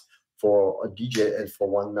marks for a DJ and for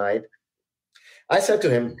one night. I said to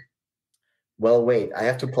him, well, wait, I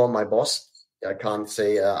have to call my boss. I can't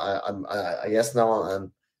say I'm yes now.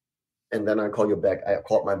 And then I call you back. I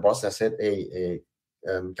called my boss. I said, hey,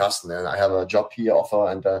 Carsten, and I have a job here offer.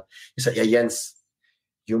 And he said, yeah, Jens,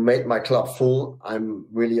 you made my club full. I'm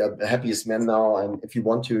really the happiest man now. And if you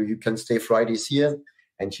want to, you can stay Fridays here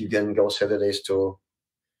and you can go Saturdays to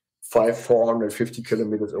 450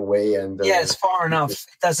 kilometers away. And yeah, it's far enough.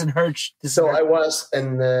 It doesn't hurt. So I was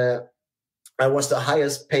the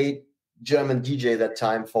highest paid German DJ that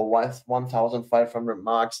time for 1,500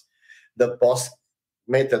 marks. The boss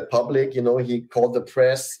made that public, he called the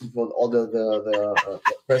press, he called all the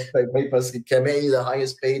press papers. He came, hey, the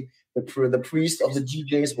highest paid, the priest of the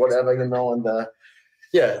DJs, whatever, and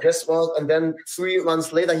this was. And then 3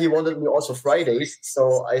 months later, he wanted me also Fridays,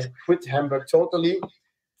 so I quit Hamburg totally,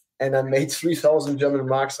 and I made 3,000 German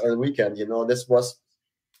marks on the weekend. This was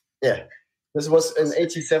in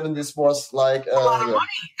 '87. This was like a lot of money.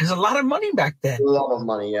 There's a lot of money back then. A lot of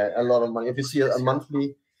money, a lot of money. If you see a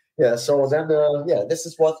monthly. Yeah, so then, this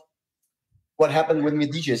is what happened with me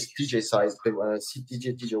DJ side,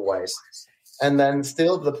 DJ wise. And then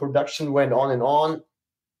still the production went on and on.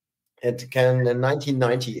 In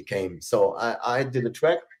 1990 it came. So I did a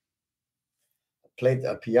track, played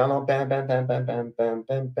a piano, bam, bam, bam, bam, bam, bam,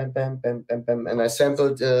 bam, bam, bam, bam, bam, bam, and I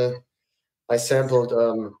sampled I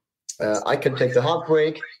Can Take the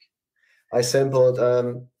Heartbreak. I sampled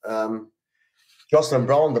Jocelyn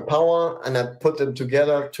Brown, The Power, and I put them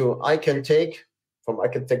together to I Can Take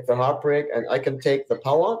the Heartbreak and I Can Take the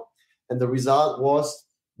Power. And the result was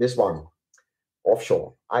this one,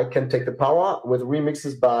 Offshore. I Can Take the Power with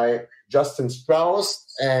remixes by Justin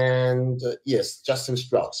Strauss and Justin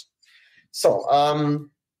Strauss. So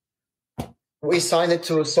we signed it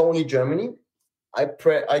to Sony Germany. I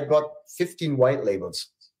got 15 white labels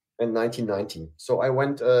in 1990. So I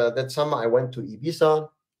went, that summer I went to Ibiza.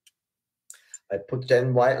 I put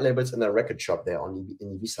 10 white labels in a record shop there in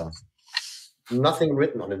Ibiza. Nothing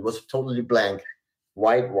written on it. It was totally blank.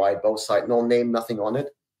 White, both sides, no name, nothing on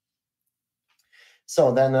it.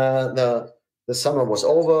 So then the summer was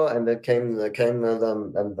over and then came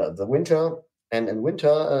the winter. And in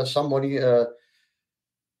winter, somebody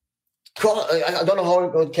called, I don't know how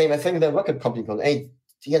it came. I think the record company called, hey,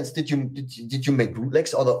 Jens, did you make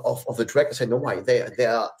bootlegs of the track? I said, no, why? There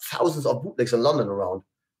are thousands of bootlegs in London around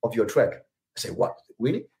of your track. I say, what?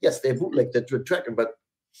 Really? Yes, they bootlegged the track, but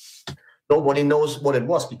nobody knows what it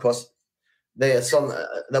was because there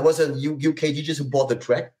was a UK DJs who bought the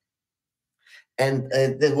track, and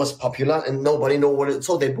it was popular, and nobody knew what it.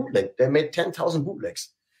 So they bootlegged. They made 10,000 bootlegs,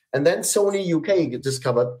 and then Sony UK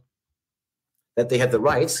discovered that they had the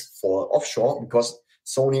rights for Offshore because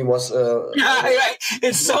Sony was right.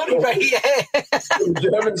 It's Sony, right? Yeah. the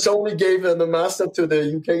German Sony gave the master to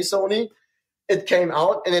the UK Sony. It came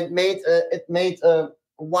out and it made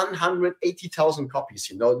 180,000 copies.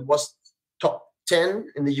 You know, it was top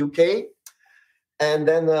 10 in the UK. And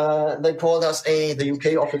then they called us, the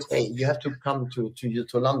UK office, you have to come to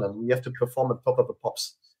London. You have to perform at Top of the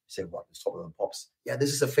Pops. I say, what is Top of the Pops? Yeah,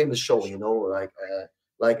 this is a famous show, you know,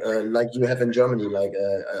 like you have in Germany, like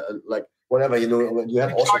whatever, you know. You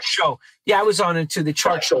have the also chart show. Yeah, I was on it to the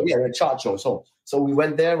chart show. Yeah, the chart show. So we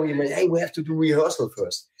went there. We went, we have to do rehearsal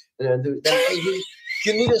first. And then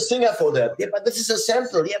you need a singer for that. Yeah, but this is a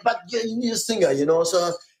sample. Yeah, but you need a singer, you know.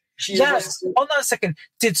 So hold on a second.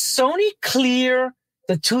 Did Sony clear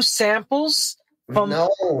the 2 samples? No,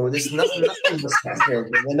 there's nothing was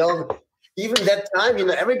sampled. You know, even that time, you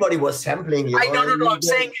know, everybody was sampling. You know? No. I'm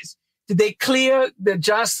saying is, did they clear the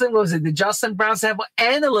Justin Brown sample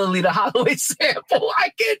and the Lolita Holloway sample?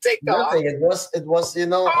 I can't take that. Nothing. It was, you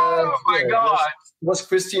know. Oh my God. It was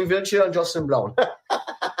Christine Wiltshire and Justin Brown.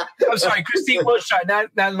 I'm sorry, Christine Wiltshire,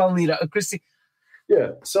 not Lolita. Christine.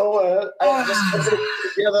 Yeah, so I just put it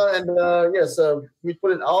together, and we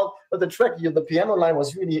put it out. But the track, the piano line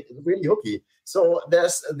was really, really hooky. So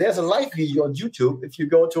there's a live video on YouTube. If you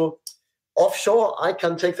go to Offshore, I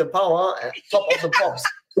Can Take the Power, Top of the Pops.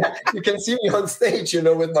 You can see me on stage, you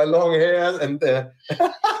know, with my long hair and.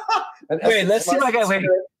 Wait, let's see if I can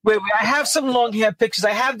wait. I have some long hair pictures.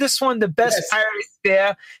 I have this one, the best pirate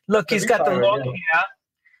there. Look, he's got the long hair,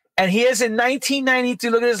 and he is in 1992.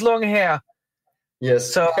 Look at his long hair.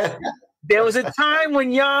 Yes. So there was a time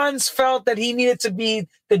when Jans felt that he needed to be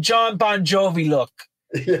the John Bon Jovi look.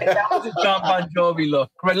 Yeah. And that was the John Bon Jovi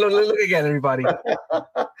look. Right, look again, everybody.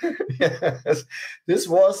 Yes. This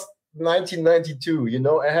was 1992, you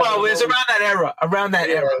know. It was around that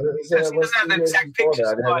era. He doesn't have the exact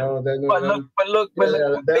pictures, but look,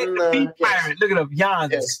 the beat pirate. Look at him,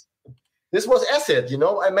 Jans. Yes. This was Acid, you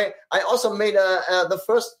know. I also made the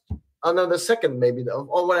first. The second maybe,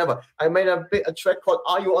 or whatever. I made a track called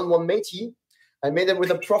 "Are You on 180?" I made it with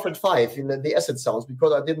a Prophet 5 in the acid sounds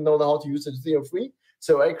because I didn't know how to use the 303.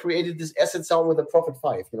 So I created this acid sound with a Prophet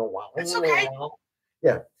 5. You know, wow. That's okay.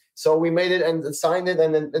 Yeah. So we made it and signed it,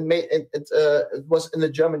 and then made it. It was in the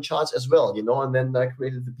German charts as well, you know. And then I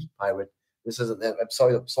created the Beat Pirate. This is a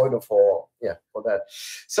pseudo for that.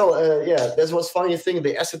 So this was funny thing.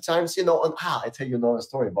 The acid times, you know. And I tell you now a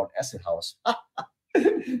story about Acid House.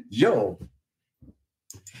 Yo,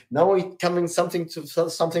 now we're coming something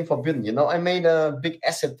forbidden. You know, I made a big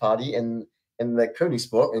acid party in the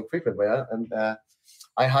Königsburg in Frequentware, and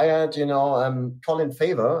I hired, you know, Colin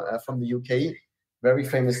Favor from the UK, very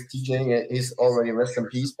famous DJ. He's already rest in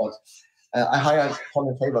peace, but I hired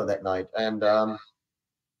Colin Favor that night, and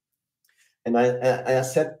I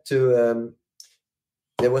said to.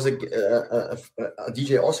 There was a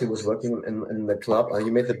DJ also who was working in the club. He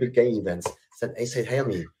made the big gay events. I said, hey,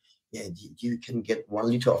 me, you can get 1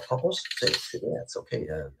 liter of poppers? I said, yeah, it's okay.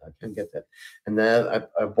 I can get that. And then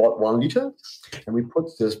I bought 1 liter, and we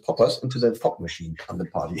put those poppers into the fog machine on the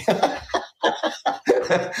party.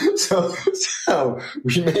 so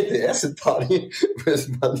we made the acid party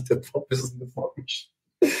with 1 liter poppers in the fog machine.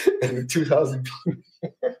 And 2,000 people.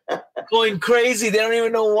 Going crazy. They don't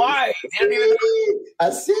even know why. They don't even know.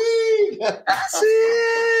 Acid.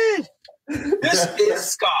 This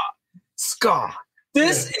is ska.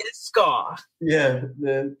 This is ska. Yeah,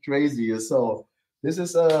 crazy. So this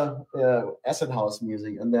is acid house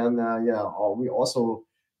music, and then we also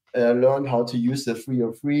learned how to use the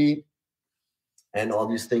 303 and all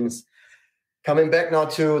these things. Coming back now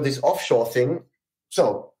to this offshore thing.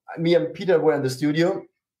 So me and Peter were in the studio,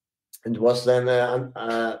 and it was then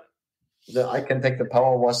the I Can Take the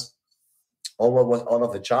Power was out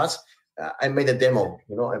of the charts. I made a demo,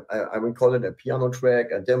 you know. I recorded a piano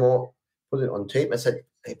track, a demo, put it on tape. I said,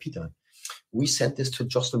 hey, Peter, we sent this to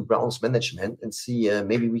Justin Brown's management and see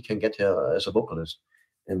maybe we can get her as a vocalist.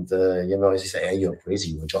 And, you know, she said, hey, you're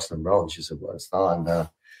crazy. You're Justin Brown. She said, well, it's not. And,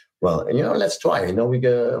 you know, let's try. You know, we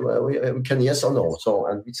can yes or no. So,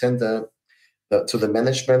 and we sent to the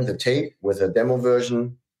management the tape with a demo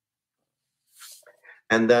version.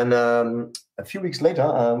 And then a few weeks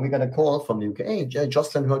later, we got a call from the UK. Hey,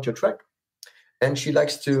 Jocelyn heard your track, and she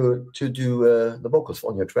likes to do the vocals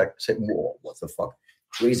on your track. I said, whoa, what the fuck?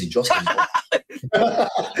 Crazy Jocelyn. What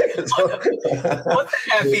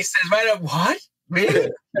the F? He says, right up, what?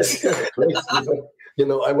 Really? You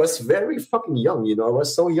know, I was very fucking young. You know, I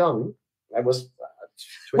was so young. I was...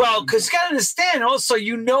 well, because you got to understand, also,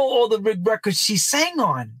 you know all the big records she sang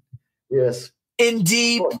on. Yes. In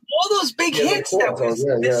Deep, all those big hits that was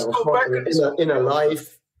disco records. In a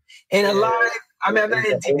Life. In a Life, I mean,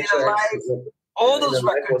 all those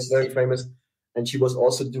records. Was very famous, and she was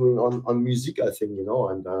also doing on music, I think, and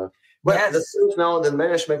Yes. the things now, the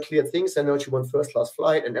management cleared things. I know she won first class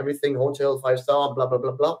flight and everything, hotel 5-star, blah blah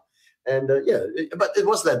blah blah, and but it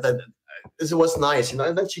was that it was nice,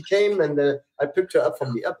 and then she came, and I picked her up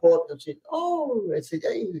from the airport, and she, I said,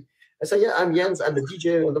 hey. I said, yeah, I'm Jens, I'm the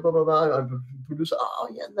DJ, and blah, blah, blah, I'm a producer. Oh,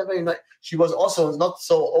 yeah, very nice. She was also not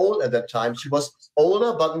so old at that time. She was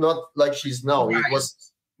older, but not like she's now. Right. It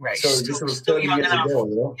was right. So this was 30 young years enough.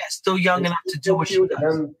 ago, Yeah, still young enough to do what she does. And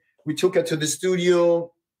then we took her to the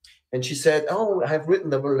studio, and she said, oh, I have written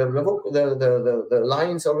the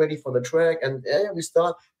lines already for the track, and we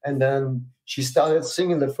start. And then she started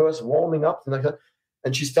singing the first warming up,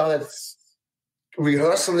 and she started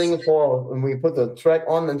rehearsing when we put the track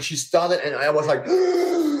on, and she started, and I was like,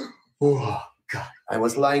 oh God, I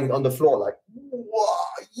was lying on the floor like, wow,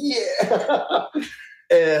 yeah.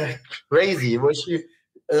 Crazy. It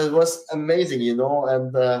was amazing, and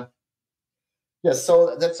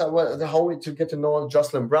so that's how we to get to know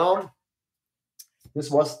Jocelyn Brown.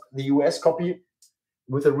 This was the US copy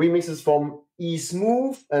with the remixes from E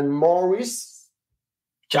Smooth and Maurice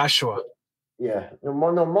Joshua. Yeah,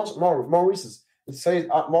 Maurice's. It says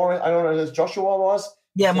Maurice. I don't know if Joshua was.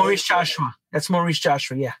 Yeah, Maurice Joshua. That's Maurice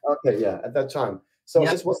Joshua. Yeah. Okay, yeah, at that time. So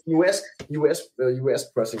this was US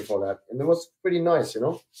pressing for that, and it was pretty nice,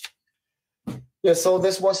 Yeah, so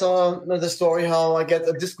this was the story how I get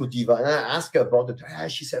a disco diva, and I asked her about it.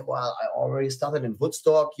 She said, "Well, I already started in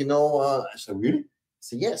Woodstock, I said, "Really?" I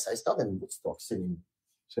said, "Yes, I started in Woodstock singing." I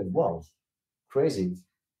said, "Wow, crazy!"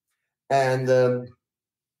 And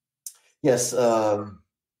yes.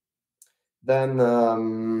 Then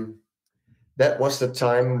that was the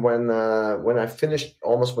time when I finished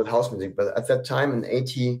almost with house music. But at that time in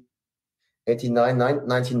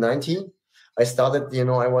 1990, I started.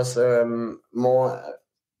 I was more.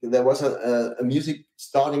 There was a music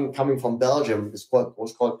coming from Belgium. It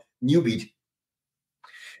was called New Beat.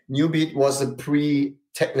 New Beat was a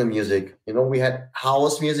pre-techno music. We had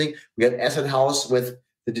house music. We had acid house with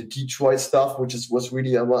the Detroit stuff, which was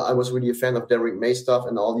really, I was really a fan of Derrick May stuff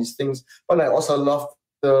and all these things. But I also loved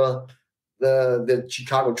the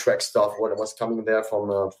Chicago track stuff, what was coming there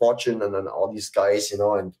from Fortune and all these guys,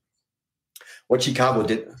 and what Chicago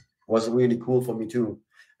did was really cool for me too.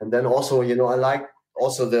 And then also, I like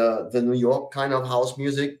also the New York kind of house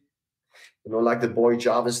music, like the Boy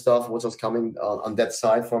Jarvis stuff, what was coming on that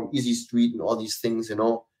side from Easy Street and all these things,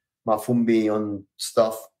 Mafumbi and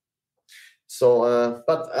stuff. So,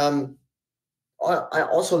 but I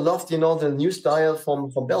also loved, the new style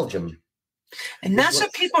from Belgium. And that's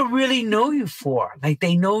what people really know you for. Like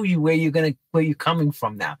they know you where you're coming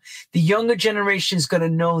from now. The younger generation is gonna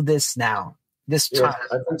know this now. This time.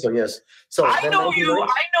 Yes, I think so. Yes. So I know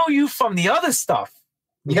you from the other stuff.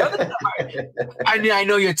 The other stuff. I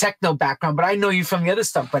know your techno background, but I know you from the other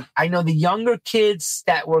stuff. But I know the younger kids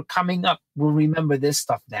that were coming up will remember this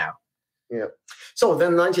stuff now. Yeah. So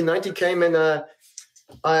then 1990 came, and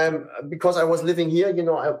because I was living here,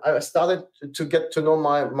 I started to get to know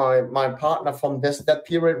my partner from that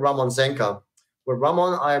period, Ramon Zenka. With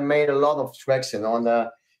Ramon, I made a lot of tracks, and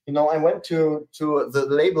I went to the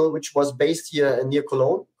label which was based here near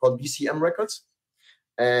Cologne called BCM Records,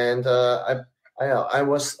 and I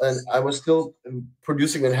was still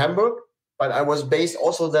producing in Hamburg, but I was based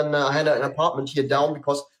also. Then I had an apartment here down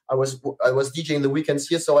because I was DJing the weekends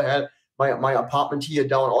here, so I had my apartment here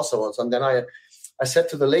down also. And then I said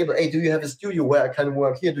to the label, "Hey, do you have a studio where I can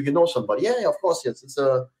work here? Do you know somebody?" Yeah, of course, yes.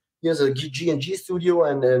 Here's a G&G studio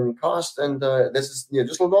and Karst, and this is near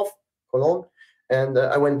Düsseldorf, Cologne. And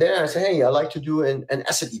I went there. I said, "Hey, I like to do an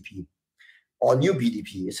acid EP or new beat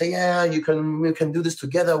EP." I say, "Yeah, we can do this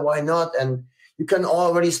together. Why not?" And you can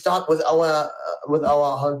already start with our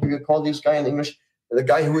how do you call this guy in English? The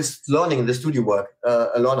guy who is learning the studio work,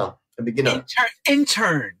 a learner, a beginner.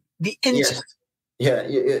 Intern. The intern. Yes. Yeah,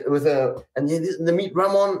 with and the meet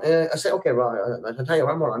Ramon. I said, "Okay, I can tell you,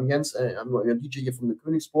 Ramon, I'm Jens. I'm a DJ here from the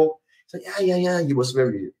Königsburg." He said, "Yeah." He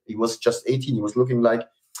was just 18. He was looking like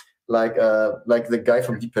the guy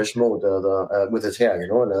from Depeche Mode, with his hair,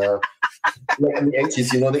 like in the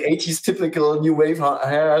 80s, the 80s typical new wave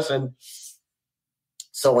hairs. And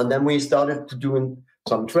so, and then we started to doing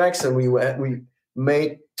some tracks, and we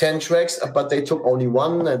made 10 tracks, but they took only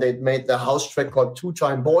one. They made the house track called Two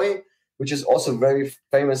Time Boy, which is also very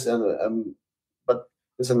famous, but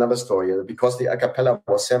it's another story because the a cappella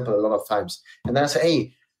was sampled a lot of times. And then I said,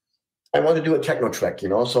 "Hey, I want to do a techno track,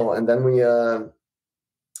 So, and then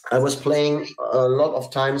I was playing a lot of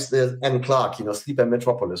times the N. Clark, Sleep at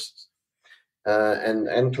Metropolis.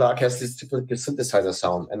 and Clark has this typical synthesizer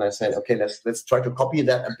sound. And I said, okay, let's try to copy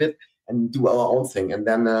that a bit and do our own thing. And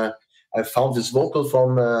then I found this vocal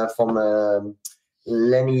from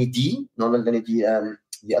Lenny D. No, not Lenny D.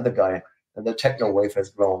 The other guy. And the techno wave has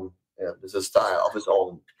grown. There's a style of his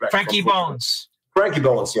own. Frankie Bones. Frankie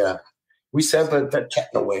Bones, yeah. We sampled that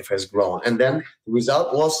techno wave has grown. And then the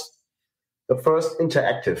result was the first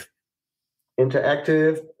interactive,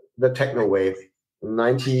 the techno wave,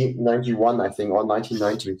 1991, I think, or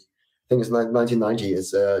 1990. I think it's 1990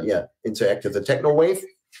 is, interactive, the techno wave.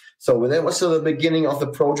 So that was the beginning of the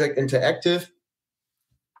project Interactive.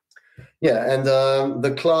 Yeah, and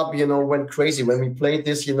the club, went crazy. When we played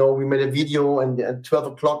this, we made a video, and at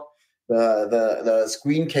 12 o'clock, the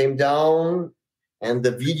screen came down, and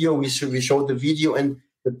the video, we showed the video, and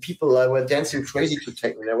the people were dancing crazy to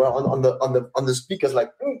techno. They were on the speakers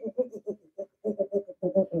like,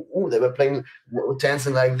 they were playing,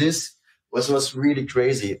 dancing like this. Was really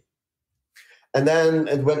crazy. And then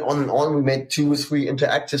it went on and on. We made 2 or 3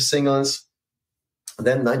 interactive singles.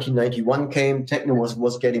 Then 1991 came. Techno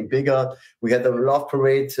was getting bigger. We had the Love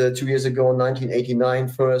Parade 2 years ago, 1989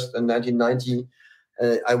 first, and 1990.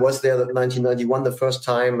 I was there in 1991 the first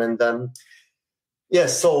time, and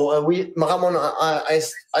so Ramon,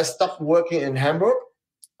 I stopped working in Hamburg.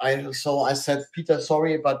 I said, Peter,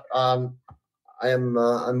 sorry, but I'm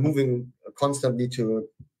moving constantly to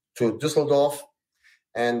Düsseldorf,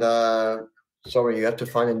 and sorry, you have to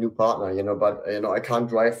find a new partner, but I can't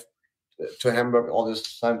drive to Hamburg all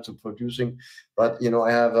this time to producing, but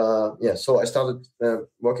I have so I started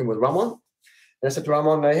working with Ramon, and I said to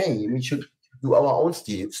Ramon, hey, we should do our own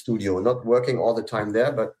studio, not working all the time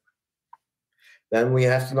there, but then we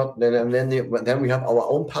have to then we have our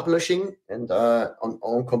own publishing and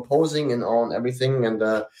on composing and on everything, and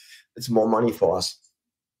it's more money for us.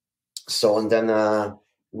 So and then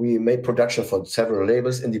we made production for several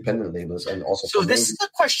labels, independent labels, and also. So this is a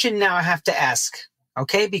question now I have to ask,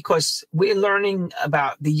 okay? Because we're learning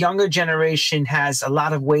about the younger generation has a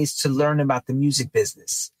lot of ways to learn about the music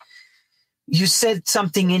business. You said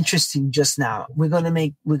something interesting just now. We're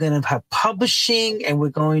gonna have publishing, and we're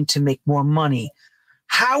going to make more money.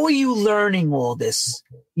 How are you learning all this?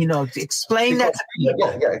 Explain that to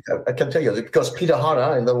people. Yeah, I can tell you because Peter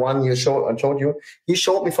Harder, the one I told you, he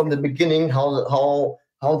showed me from the beginning how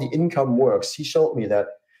the income works. He showed me that,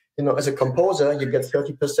 as a composer, you get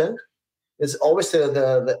 30%. It's always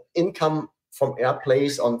the income from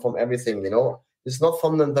airplays from everything. It's not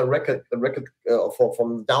from the record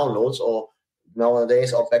from downloads or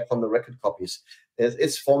nowadays or back from the record copies.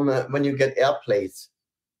 It's from when you get airplays.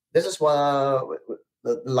 This is why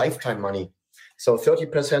the lifetime money. So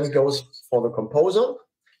 30% goes for the composer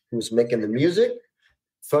who's making the music.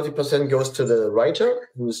 30% goes to the writer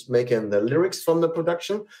who's making the lyrics from the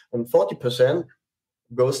production, and 40%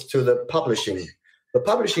 goes to the publishing. The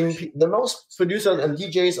publishing, the most producers and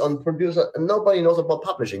DJs on producer, and nobody knows about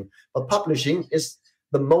publishing. But publishing is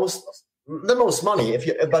the most money.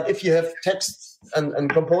 If you have text and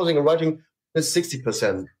composing and writing, it's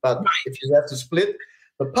 60%. But if you have to split,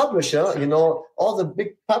 the publisher, all the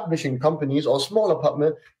big publishing companies or smaller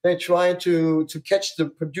publishers, they try to catch the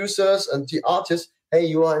producers and the artists.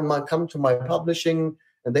 Hey, come to my publishing,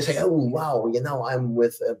 and they say, oh wow, I'm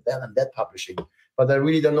with that and that publishing, but they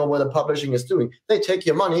really don't know what the publishing is doing. They take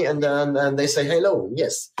your money and then they say, hello,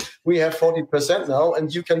 yes, we have 40% now,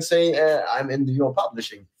 and you can say I'm in your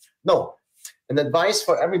publishing. No, an advice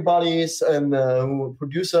for everybody's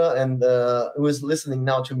producer and who is listening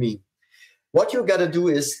now to me. What you got to do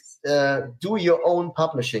is do your own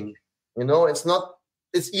publishing.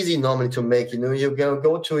 It's easy normally to make. You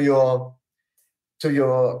go to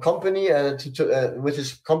your company which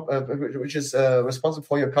is responsible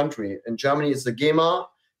for your country. In Germany, it's the GEMA,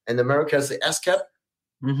 and America is the ASCAP.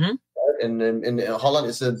 Mm-hmm. In Holland,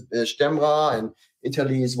 it's the Stemra, and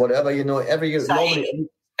Italy is whatever.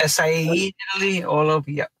 SIE, Italy, all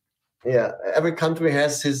over. Yeah. Yeah, every country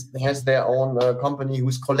has their own company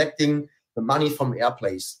who's collecting the money from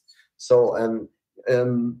airplays. So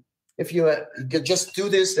if you just do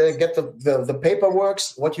this, get the paperwork,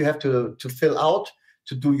 what you have to fill out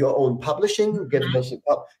to do your own publishing,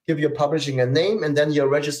 give your publishing a name, and then you're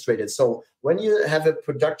registered. So when you have a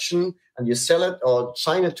production and you sell it or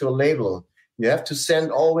sign it to a label, you have to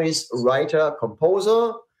send always a writer,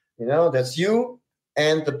 composer, that's you,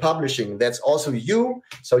 and the publishing, that's also you.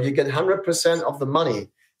 So you get 100% of the money.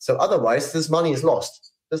 So otherwise, this money is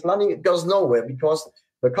lost. This money goes nowhere because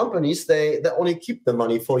the companies, they only keep the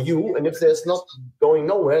money for you. And if there's not going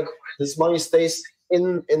nowhere, this money stays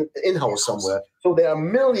in-house somewhere. So there are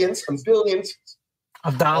millions and billions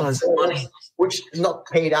of dollars of money which is not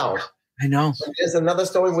paid out. I know. And there's another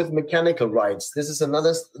story with mechanical rights. This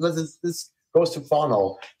goes too far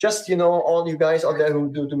now. Just, all you guys out there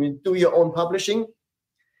who do your own publishing.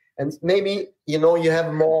 And maybe, you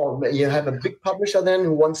have a big publisher then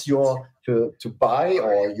who wants to buy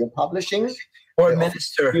or your publishing. Or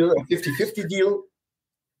administer. A 50-50 deal.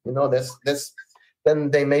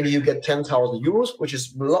 Then maybe you get 10,000 euros, which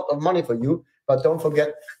is a lot of money for you. But don't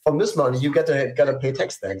forget, from this money, you gotta pay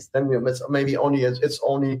tax then. Then it's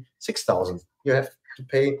only 6,000. You have to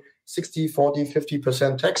pay 60, 40,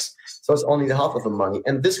 50% tax. So it's only half of the money.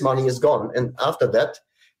 And this money is gone. And after that,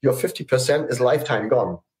 your 50% is lifetime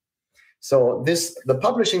gone. So the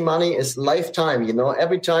publishing money is lifetime.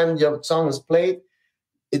 Every time your song is played,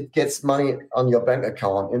 it gets money on your bank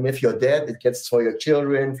account. And if you're dead, it gets for your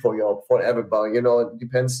children, for everybody. It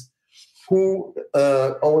depends who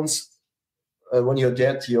owns when you're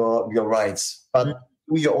dead your rights. But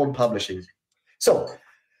do your own publishing. So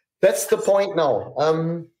that's the point now.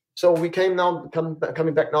 So we coming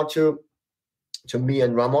back now to me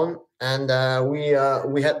and Ramon, and we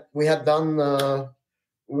had done.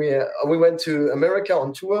 We went to America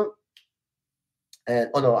on tour.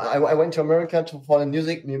 I went to America for a new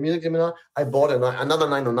music seminar. I bought another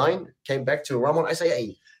 909, came back to Ramon. I say,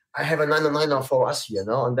 hey, I have a 909 now for us here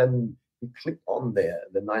now. And then we click on the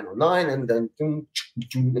 909 and then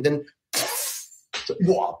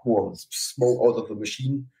wow, smoke out of the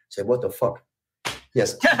machine. Say, what the fuck?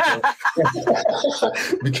 Yes.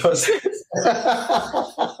 Because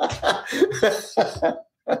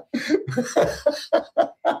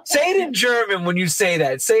say it in German when you say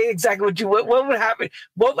that. Say exactly what would happen.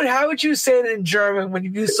 How would you say it in German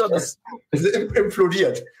when you saw this?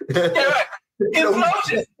 Implodiert. Yeah,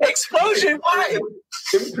 right. Explosion. Why?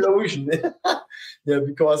 Implosion. Yeah,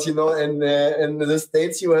 because in the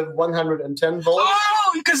States you have 110 volts.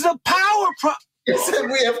 Oh, because the power. Yes, and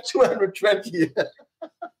we have 220.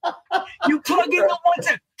 You plug in the one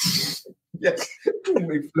time. Yes.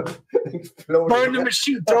 Burn the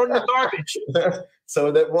machine, throw it in the garbage.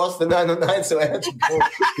 So that was the 909. So I had to go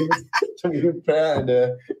to repair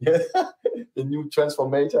the new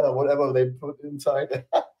transformator or whatever they put inside.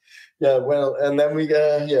 Yeah, well, and then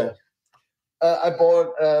I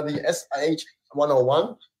bought the SH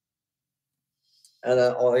 101. And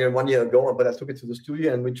 1 year ago, but I took it to the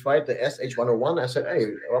studio and we tried the SH 101. I said,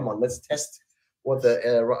 hey, Ramon, let's test what the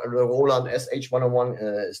Roland SH 101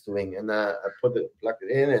 is doing. And I plugged it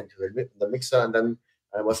in into the mixer, and then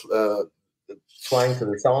I was trying to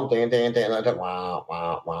the sound, and I thought, wow.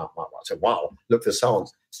 I said, wow, look the sound,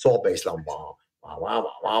 saw bass line, wow. I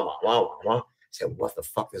said, what the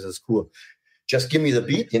fuck, this is cool. Just give me the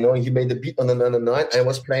beat, he made the beat on the 909. I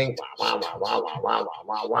was playing wow.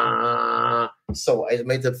 So I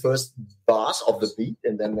made the first bars of the beat,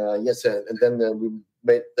 and then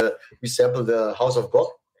we sampled the House of God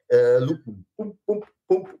loop, boom, boom,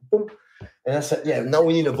 boom, boom. And I said, yeah, now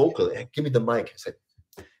we need a vocal. Give me the mic. I said,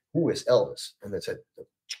 who is Elvis? And I said,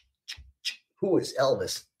 who is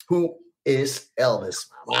Elvis? Who is Elvis?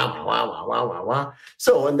 Wow.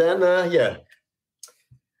 So, and then,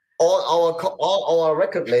 all our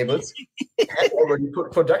record labels had already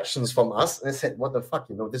put productions from us, and I said, "What the fuck?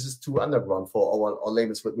 This is too underground for our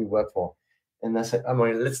labels that we work for." And I said,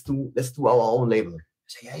 let's do our own label." I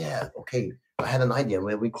said, "Yeah, okay." I had an idea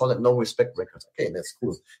where we call it No Respect Records. Okay, that's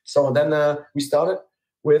cool. So then we started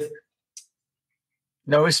with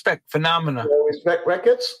No Respect Phenomena. No Respect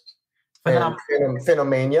Records.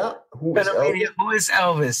 Phenomania. Who is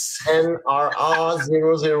Elvis?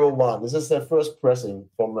 NRR001. This is the first pressing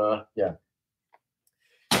from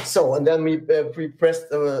So, and then we pressed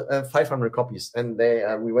 500 copies, and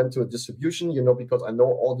we went to a distribution, because I know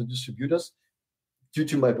all the distributors due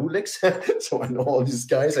to my bootlegs. So I know all these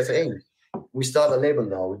guys. I say, hey, we start a label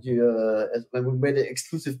now. And we made an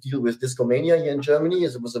exclusive deal with Discomania here in Germany.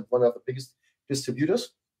 It was one of the biggest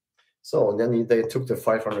distributors. So then they took the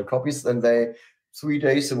 500 copies, and 3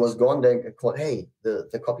 days it was gone. They called, hey,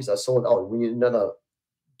 the copies are sold out. We need another,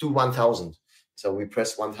 do 1,000. So we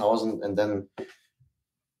pressed 1,000, and then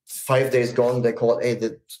 5 days gone, they called, hey,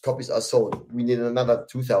 the copies are sold. We need another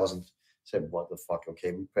 2,000. I said, what the fuck?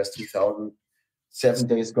 Okay, we pressed 2,000. 7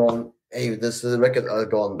 days gone. Hey, the record are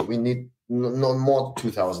gone. We need no more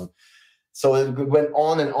 2,000. So it went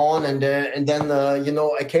on, and then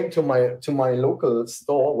I came to my local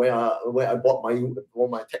store where I bought all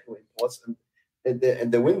my techno imports, and in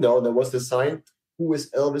the window there was the sign, "Who is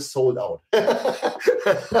Elvis sold out?"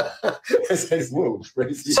 I said, "Whoa,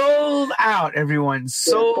 crazy!" Sold out, everyone.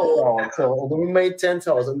 Sold out. So we made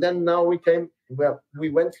 10,000. Then now we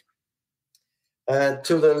went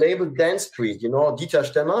to the label Dance Street. Dieter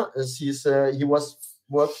Stemmer he was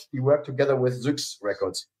worked together with Zyx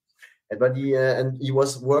Records. But he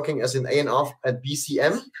was working as an A&R at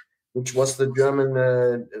BCM, which was the German.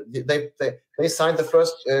 They signed the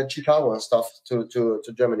first Chicago stuff to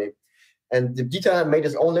Germany, and Dieter made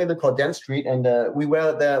his own label called Dance Street, and we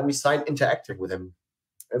were there. We signed Interactive with him,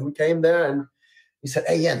 and we came there, and he said,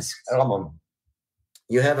 "Hey Jens, Ramon,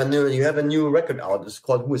 you have a new record out. It's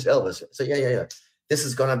called Who Is Elvis?" I said, "Yeah. This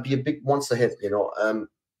is gonna be a big monster hit.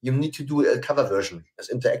 You need to do a cover version as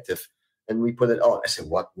Interactive." And we put it out. I said,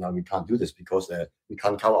 "What? No, we can't do this because we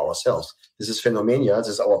can't cover ourselves. This is Phenomania. This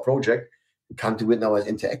is our project. We can't do it now as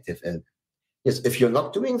Interactive." And yes, if you're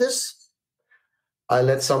not doing this, I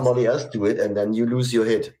let somebody else do it, and then you lose your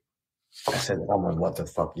hit. I said, "Oh man, what the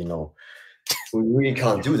fuck? We really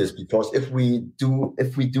can't do this because if we do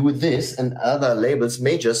this, and other labels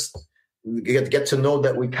may just get to know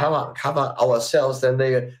that we cover ourselves, then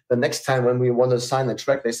the next time when we want to sign a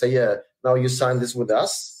track, they say, yeah, now you sign this with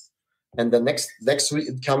us." And the next week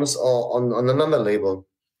it comes on another label.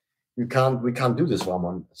 We can't do this,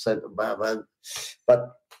 Ramon. I said,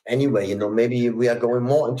 but anyway, maybe we are going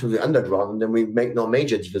more into the underground, and then we make no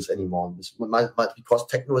major deals anymore. But because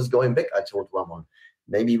techno is going big, I told Ramon,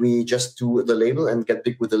 maybe we just do the label and get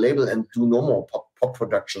big with the label and do no more pop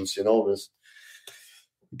productions. This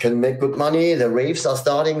we can make good money. The raves are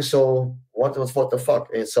starting, so what the fuck?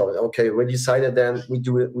 And so okay, we decided then we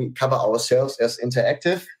do it. We cover ourselves as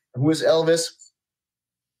Interactive. Who Is Elvis?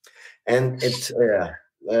 And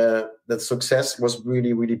the success was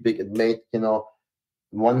really, really big. It made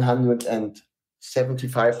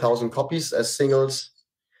 175,000 copies as singles,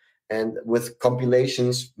 and with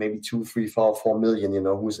compilations, maybe 2, 3, 4 million.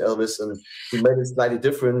 Who Is Elvis? And we made it slightly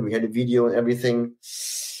different. We had a video and everything.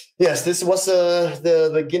 Yes, this was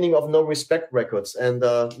the beginning of No Respect Records, and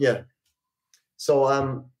So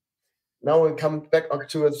now we come back up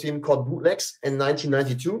to a theme called Bootlegs in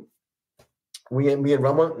 1992. Me and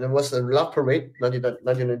Ramon, there was a Love Parade,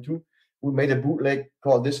 1992. We made a bootleg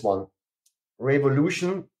called this one,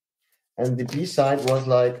 Revolution, and the B-side was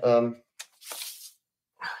like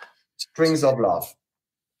Strings of Love.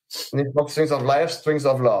 And it's not Strings of Life, Strings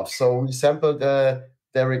of Love. So we sampled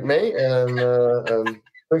Derek May and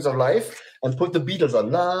Strings of Life and put the Beatles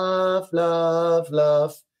on Love, Love,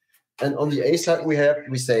 Love. And on the A side, we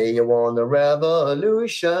say you want a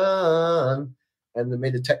revolution, and they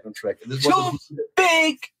made a techno track. And this was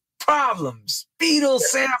big problems, Beatles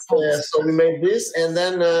samples. Yeah, so we made this, and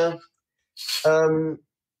then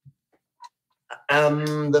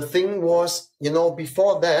the thing was,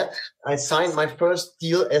 before that, I signed my first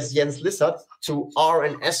deal as Jens Lissat to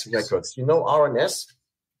R&S Records. R&S?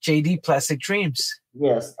 JD Plastic Dreams.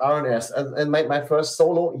 Yes, R&S, and made my first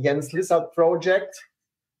solo Jens Lissat project.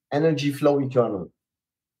 Energy Flow Eternal.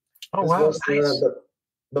 Oh, wow. Nice.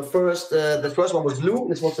 The first one was Blue.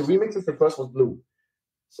 This was the remixes. The first was Blue.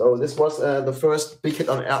 So this was the first big hit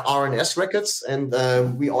on R&S Records. And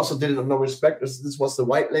we also did it on No Respect. This was the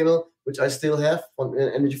white label, which I still have on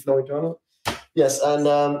Energy Flow Eternal. Yes,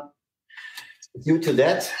 and due to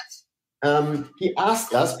that, he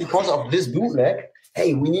asked us, because of this bootleg,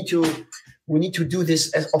 hey, we need to do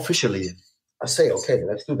this as officially. I say, okay,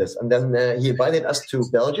 let's do this. And then he invited us to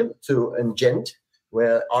Belgium, in Ghent,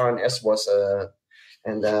 where R&S was,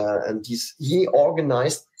 and he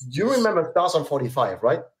organized. Do you remember Stars on 45,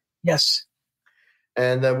 right? Yes.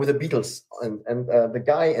 And with the Beatles, and the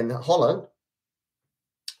guy in Holland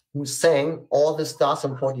who sang all the Stars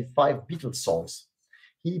on 45 Beatles songs,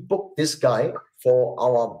 he booked this guy for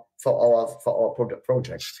our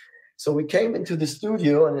project. So we came into the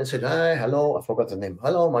studio and I said, "Hi, hello." I forgot the name.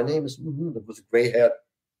 "Hello, my name is." It was a gray-haired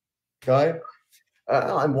guy.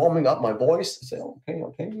 "I'm warming up my voice." I said, "Okay."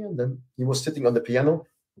 And then he was sitting on the piano.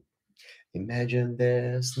 "Imagine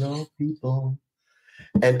there's no people."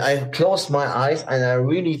 And I closed my eyes and I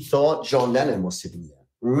really thought John Lennon was sitting there.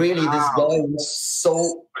 Really, wow. This guy was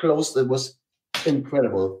so close. It was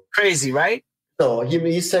incredible. Crazy, right? So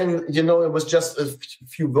he sang, it was just a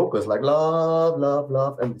few vocals like love, love,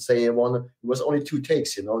 love, and say it was only 2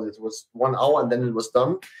 takes, it was 1 hour and then it was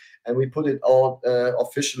done, and we put it all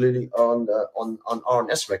officially on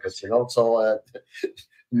R&S Records, so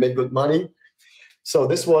made good money. So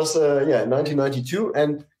this was 1992,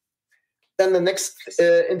 and then the next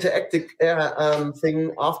Interactive era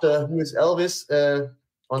thing after Who Is Elvis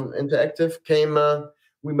on Interactive came.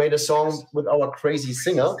 We made a song with our crazy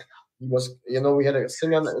singer. He was, we had a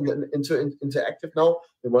singer into Interactive now.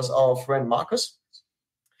 It was our friend Marcus.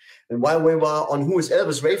 And while we were on Who Is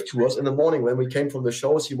Elvis rave tours in the morning, when we came from the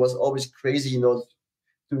shows, he was always crazy,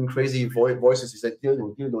 doing crazy voices. He said,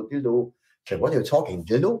 "Dildo, dildo, dildo." I said, "What are you talking,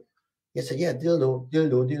 dildo?" He said, "Yeah, dildo,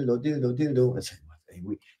 dildo, dildo, dildo, dildo." I said,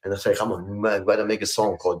 And I say, come on, man, better make a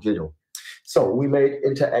song called Dildo. So we made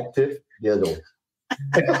Interactive Dildo.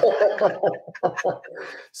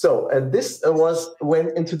 So, and this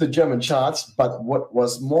went into the German charts, but what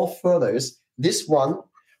was more further is this one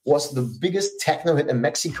was the biggest techno hit in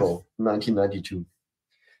Mexico in 1992.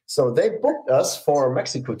 So they booked us for a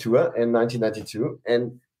Mexico tour in 1992.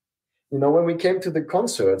 And, when we came to the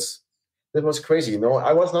concerts, that was crazy.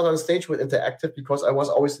 I was not on stage with Interactive because I was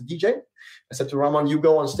always the DJ. I said to Rahman, you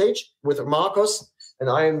go on stage with Marcos, and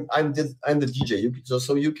I'm the DJ.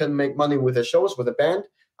 So you can make money with the shows, with the band.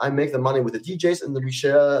 I make the money with the DJs, and then we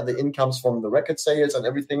share the incomes from the record sales and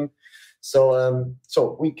everything.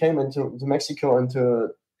 So we came into Mexico and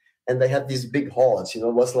they had these big halls. It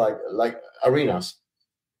was like arenas.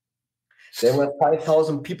 There were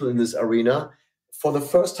 5,000 people in this arena. For the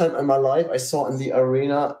first time in my life, I saw in the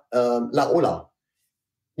arena La Ola.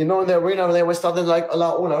 In the arena, they were starting like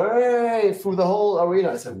La Ola, hey, through the whole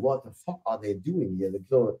arena. I said, what the fuck are they doing here?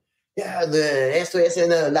 Esto es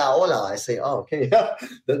en La Ola. I say, oh, okay, yeah,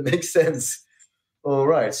 that makes sense. All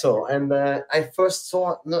right. So, and I first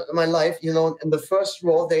saw in my life, in the first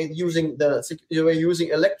row, they were using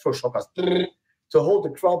electroshockers to hold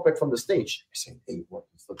the crowd back from the stage. I said, hey, what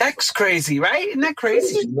is that? That's crazy, right? Isn't that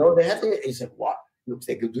crazy? They had it. He said, what? Looks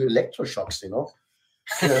like they could do electroshocks, and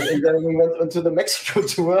then we went into the Mexico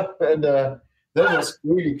tour, and that was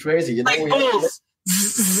really crazy. Like bulls.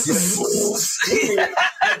 The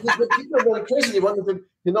people were crazy. They wanted to,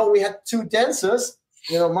 we had two dancers,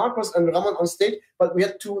 Marcos and Ramon on stage, but we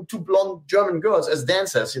had two blonde German girls as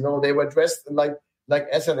dancers. They were dressed like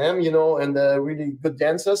S&M, and really good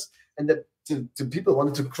dancers, and the people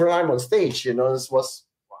wanted to climb on stage. This was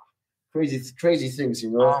crazy things. Oh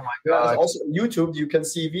my God! Also on YouTube, you can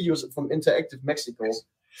see videos from Interactive Mexico.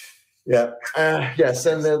 Yeah. Yes.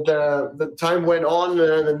 And the time went on.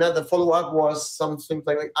 Another follow-up was something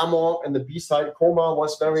like Amok, and the B-side Coma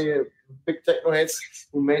was very big techno hits.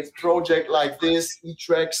 We made a project like this,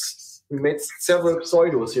 E-Tracks. We made several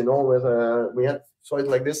pseudos, with we had pseudos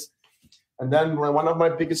like this. And then one of my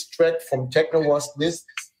biggest tracks from techno was this,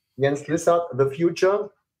 against Lissat, The Future.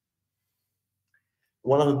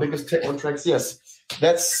 One of the biggest techno tracks. Yes.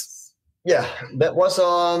 That was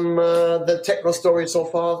the techno story so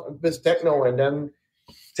far with techno, and then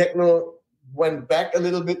techno went back a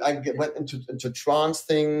little bit. I went into trance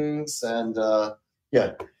things, and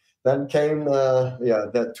then came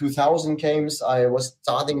the 2000 came. I was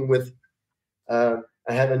starting with I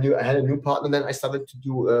had a new partner. Then I started to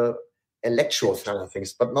do electro kind of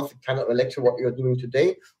things, but not the kind of electro what you're doing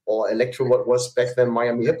today, or electro what was back then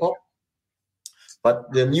Miami hip hop.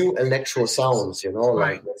 But the new electro sounds,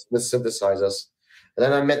 right, with synthesizers. And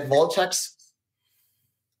then I met Voltax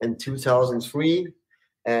in 2003,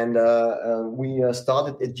 and we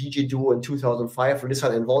started a DJ duo in 2005,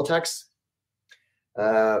 Lissat and Voltax.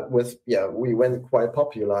 We went quite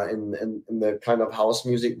popular in the kind of house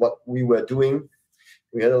music what we were doing.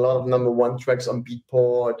 We had a lot of #1 tracks on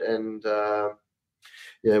Beatport, and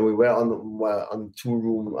we were on Two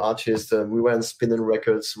Room Artists. We were on Spinning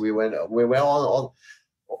Records. We were all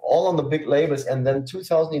on the big labels. And then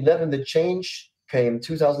 2011, the change came.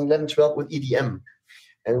 2011-12 with EDM,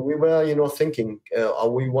 and we were thinking,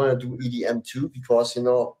 we want to do EDM too, because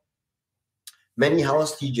many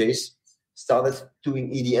house DJs started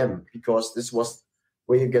doing EDM because this was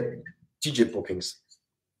where you get DJ bookings,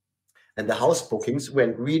 and the house bookings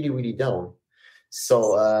went really, really down.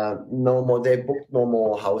 So they booked no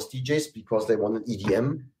more house DJs because they wanted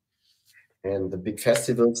EDM, and the big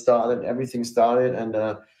festival started, everything started, and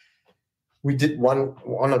we did one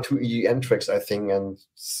or two EDM tracks, I think, and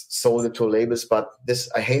sold it to labels. But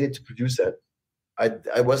I hated to produce that.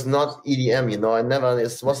 I was not EDM, I never.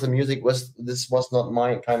 This was the music. This was not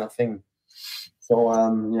my kind of thing. So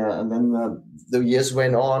and then the years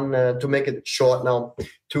went on. To make it short, now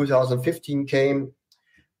 2015 came.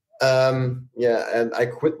 And I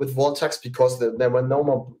quit with Voltax because there were no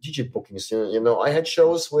more DJ bookings. I had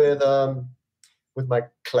shows with my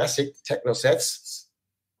classic techno sets,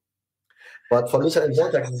 but for Lissat and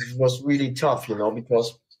Voltax it was really tough,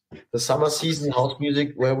 because the summer season house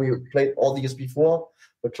music where we played all the years before,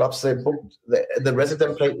 the clubs they booked the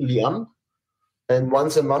resident played EDM, and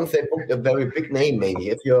once a month they booked a very big name, maybe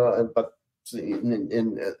if you're but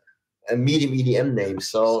in a medium EDM name.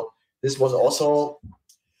 So this was also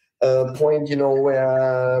point,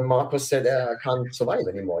 where Marcos said, I can't survive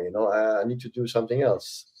anymore, I need to do something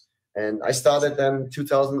else. And I started then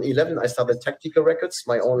 2011, I started Tactical Records,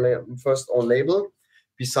 my first own label.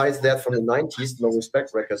 Besides that, from the 90s, No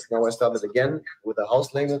Respect Records. Now I started again with a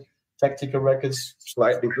house label, Tactical Records,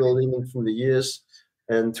 slightly building through the years.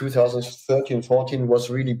 And 2013, 14 was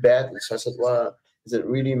really bad. So I said, well,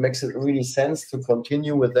 makes it really sense to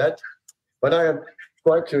continue with that? But I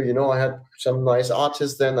tried to, I had some nice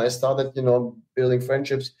artists then. I started, building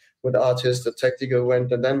friendships with artists. The tactical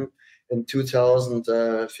went. And then in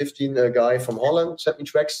 2015, a guy from Holland sent me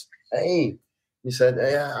tracks. Hey, he said,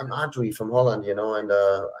 hey, I'm Adri from Holland, and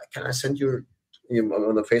can I send you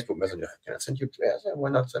on the Facebook Messenger? Can I send you? Yeah, I said, why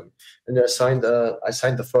not? And I signed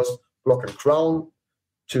the first Block and Crown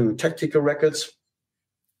to Tactical Records.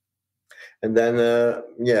 And then,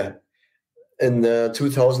 in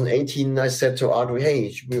 2018, I said to Adri,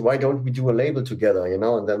 hey, why don't we do a label together,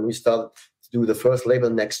 And then we started to do the first label,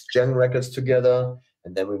 Next Gen Records, together.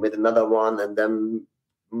 And then we made another one. And then,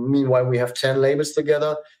 meanwhile, we have 10 labels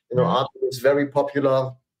together. Adri is very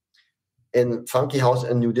popular in funky house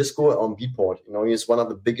and new disco on Beatport. He's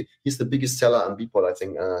he's the biggest seller on Beatport, I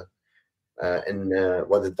think, in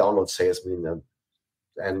what the download sales mean.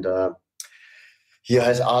 And he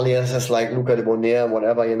has aliases like Luca de Bonaire and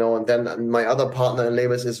whatever, And then my other partner in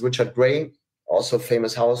labels is Richard Gray, also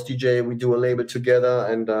famous house DJ. We do a label together.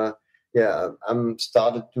 And I'm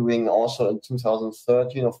started doing also in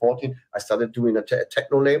 2013 or 14, I started doing a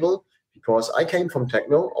techno label because I came from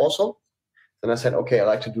techno also. Then I said, okay, I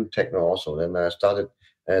like to do techno also. Then I started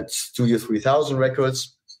at Studio 3000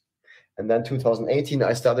 Records. And then 2018,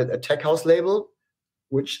 I started a tech house label,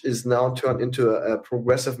 which is now turned into a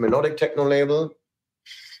progressive melodic techno label.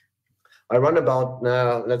 I run about,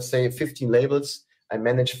 let's say, 15 labels. I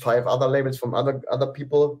manage 5 other labels from other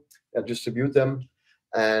people. I distribute them.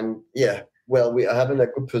 And we are having a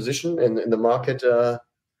good position in the market.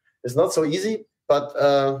 It's not so easy, but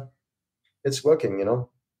it's working,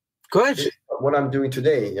 Good. It's what I'm doing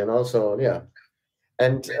today, so yeah.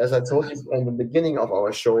 And as I told you in the beginning of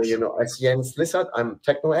our show, as Jens Lissat, I'm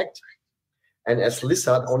techno act. And as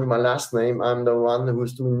Lissat, only my last name, I'm the one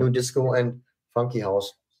who's doing new disco and funky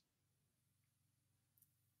house.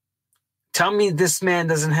 Tell me this man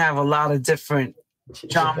doesn't have a lot of different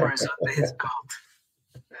genres under his belt.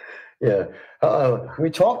 Yeah. We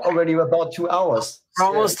talked already about 2 hours. We're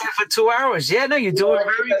almost there for 2 hours. Yeah, no, you're doing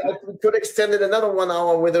very good. We could extend it another 1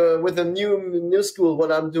 hour with a new school,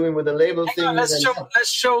 what I'm doing with the label thing. Let's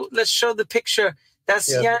show the picture. That's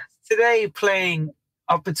Jens today playing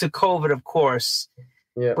up into COVID, of course.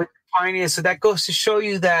 Yeah. With Pioneer. So that goes to show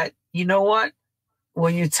you that, you know what?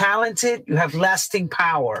 When you're talented, you have lasting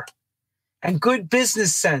power and good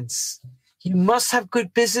business sense. You must have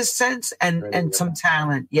good business sense and some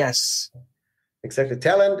talent. Yes. Exactly.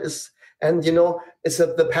 Talent is, and it's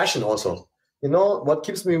the passion also. What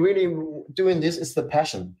keeps me really doing this is the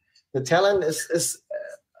passion. The talent is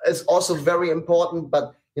also very important,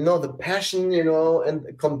 but the passion,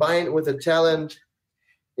 and combined with the talent.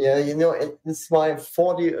 Yeah, it's my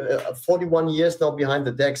 41 years now behind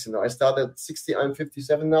the decks. I started 60. I'm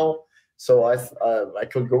 57 now. So I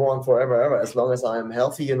could go on forever, as long as I am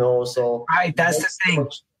healthy, So right, that's the thing.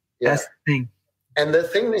 That's the thing. And the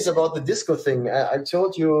thing is about the disco thing. I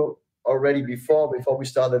told you already before we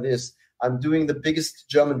started this. I'm doing the biggest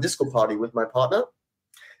German disco party with my partner,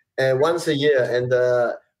 once a year, and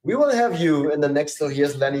we will have you in the next 2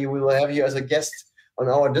 years, Lenny. We will have you as a guest on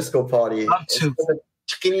our disco party. Love to.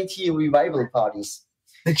 Trinity Revival parties.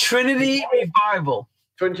 The Trinity Revival.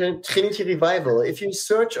 Trinity Revival. If you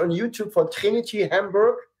search on YouTube for Trinity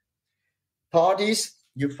Hamburg parties,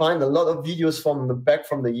 you find a lot of videos from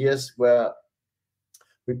the years where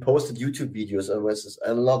we posted YouTube videos, and there's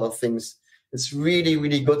a lot of things. It's really,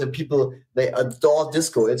 really good. The people, they adore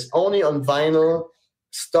disco. It's only on vinyl,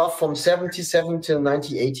 stuff from 77 till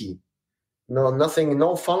 1980. Nothing,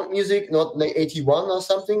 no funk music, not like 81 or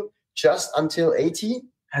something, just until 80.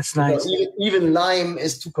 That's nice. Even Lime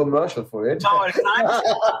is too commercial for it. No,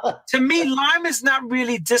 to me, Lime is not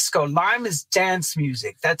really disco. Lime is dance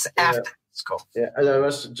music. That's after disco. Yeah, I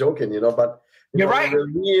was joking, but you're right.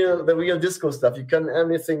 The real disco stuff. You can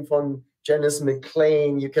everything from Janice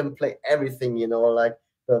McClain. You can play everything, like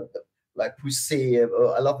Poussey.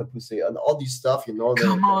 I love the Poussey and all these stuff.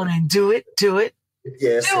 Come on and do it.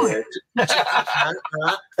 Yes. Do it.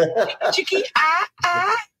 Chicky,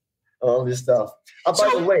 all this stuff. By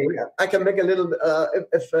the way, I can make a little.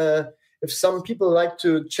 If some people like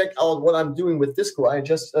to check out what I'm doing with disco, I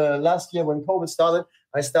just last year when COVID started,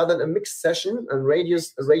 I started a mixed session and a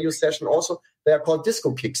radio session also. They are called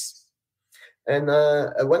Disco Kicks. And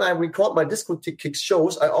when I record my Disco Kicks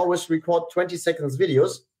shows, I always record 20 seconds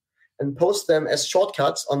videos and post them as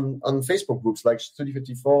shortcuts on Facebook groups like Studio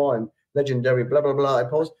 54 and Legendary, blah, blah, blah. I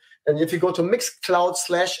post. And if you go to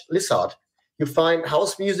Mixcloud/Lissat, you find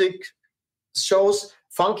house music shows,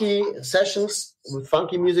 funky sessions with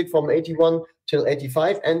funky music from 81 till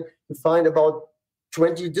 85, and you find about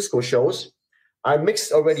 20 disco shows. I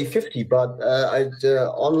mixed already 50, but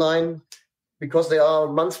online, because there are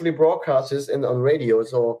monthly broadcasts on radio,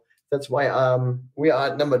 so that's why we are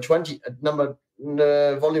at number 20,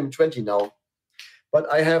 volume 20 now. But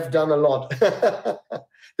I have done a lot.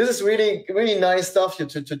 This is really, really nice stuff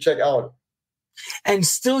to check out. And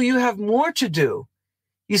still you have more to do.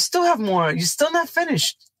 You still have more. You're still not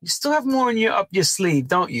finished. You still have more up your sleeve,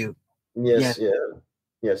 don't you? Yes, yeah.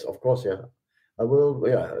 Yes, of course, yeah. I will,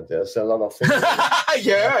 yeah, there's a lot of things.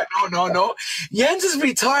 Yeah, no. Jens is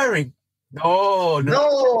retiring. No.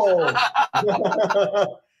 No.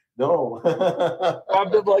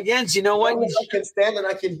 Well, Jens, you know what? I can stand and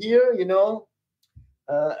I can hear, you know.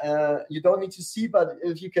 You don't need to see, but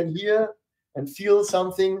if you can hear and feel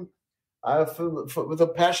something, with a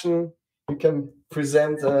passion, you can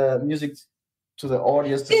present music to the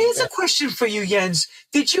audience. Here's a question for you, Jens.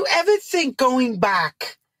 Did you ever think going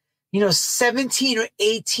back, 17 or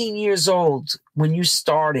 18 years old when you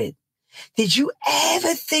started, did you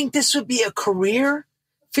ever think this would be a career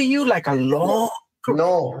for you, like a long career?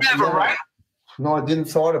 No. Never, right? No, I didn't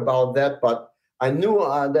thought about that, but I knew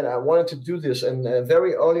that I wanted to do this. And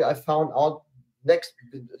very early I found out I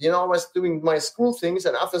was doing my school things,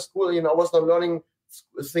 and after school, I was not learning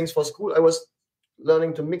things for school. I was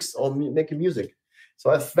learning to mix or make music. So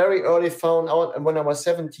I very early found out, and when I was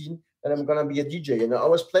 17, that I'm gonna be a DJ. I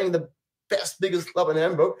was playing the biggest club in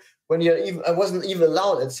Hamburg when I wasn't even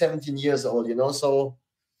allowed at 17 years old. So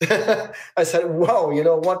I said, "Wow,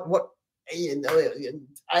 what?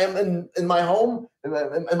 I am in my home,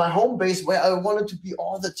 in my home base where I wanted to be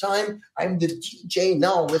all the time. I'm the DJ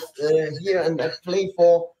now with here, and I play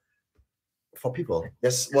for people."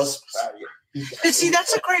 This was. And see,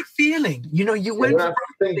 that's a great feeling. You went from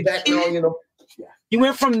the back kid, now, you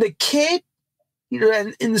went from the kid,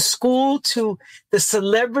 in the school to the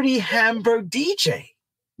celebrity Hamburg DJ.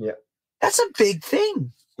 Yeah, that's a big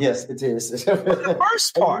thing. Yes, it is. The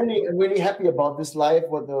first part. I'm really happy about this life.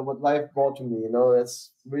 What life brought to me.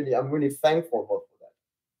 I'm really thankful for that.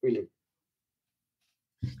 Really.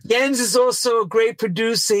 Jens is also a great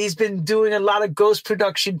producer. He's been doing a lot of ghost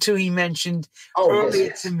production too. He mentioned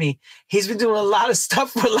earlier to me. He's been doing a lot of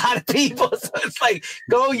stuff for a lot of people. So it's like,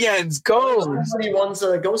 go Jens, go. If somebody wants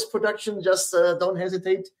a ghost production, just don't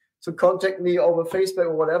hesitate to contact me over Facebook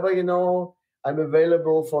or whatever. I'm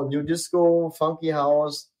available for new disco, funky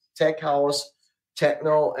house, tech house,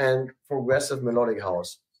 techno, and progressive melodic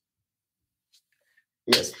house.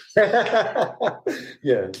 Yes.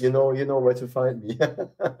 Yeah, you know where to find me.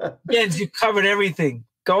 Jens, you covered everything.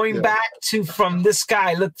 Going back from this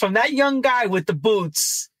guy, look, from that young guy with the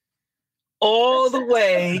boots, all the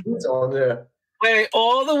way,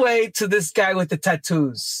 all the way to this guy with the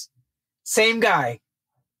tattoos. Same guy,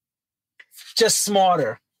 just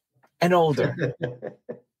smarter and older.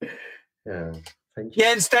 Yeah, thank you.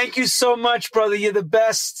 Jens, thank you so much, brother. You're the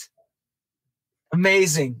best.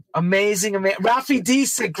 Amazing. Rafi D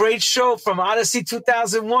said, great show from Odyssey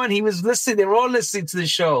 2001. He was listening. They were all listening to the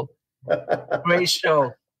show. Great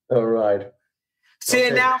show. All right. See,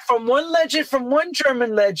 now from one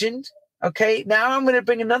German legend, okay, now I'm going to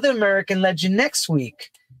bring another American legend next week.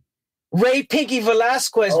 Ray Pinky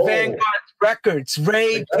Velasquez, Vanguard Records.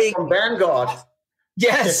 From Vanguard.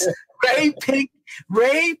 Yes.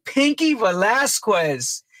 Ray Pinky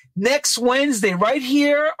Velasquez. Next Wednesday, right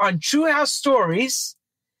here on True House Stories.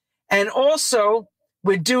 And also,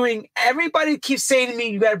 we're doing, everybody keeps saying to me,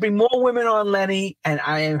 you got to bring more women on, Lenny. And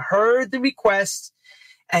I heard the request.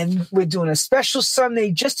 And we're doing a special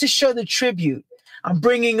Sunday just to show the tribute. I'm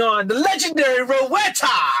bringing on the legendary Rowetta.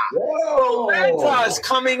 Rowetta is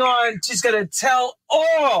coming on. She's going to tell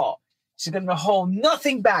all. She's going to hold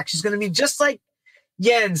nothing back. She's going to be just like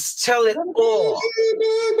Jens, tell it all.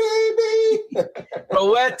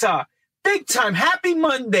 Rowetta, big time, happy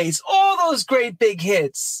Mondays, all those great big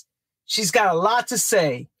hits. She's got a lot to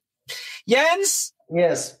say. Jens?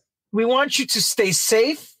 Yes. We want you to stay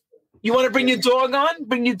safe. You want to bring your dog on?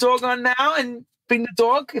 Bring your dog on now and bring the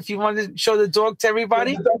dog if you want to show the dog to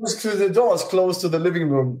everybody. The door is close to the living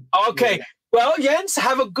room. Okay. Yeah. Well, Jens,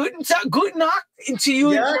 have a good Nacht into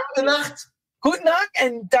you. Yeah, good Nacht. Good Nacht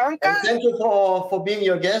and danke. And thank you for being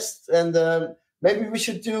your guest. And maybe we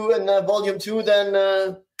should do in volume 2 then.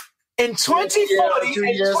 In 2040,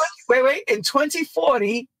 in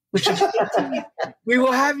 2040, which is we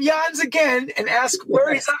will have Jens again and ask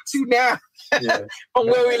where he's up to now. From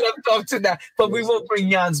where we left off to now. But we will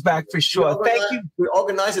bring Jens back for sure. Thank you. We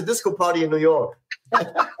organize a disco party in New York.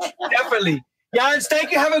 Definitely. Jans,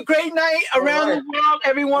 thank you. Have a great night around the world,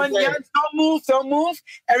 everyone. Okay. Jans, don't move.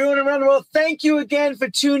 Everyone around the world, thank you again for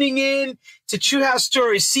tuning in to True House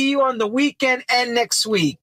Stories. See you on the weekend and next week.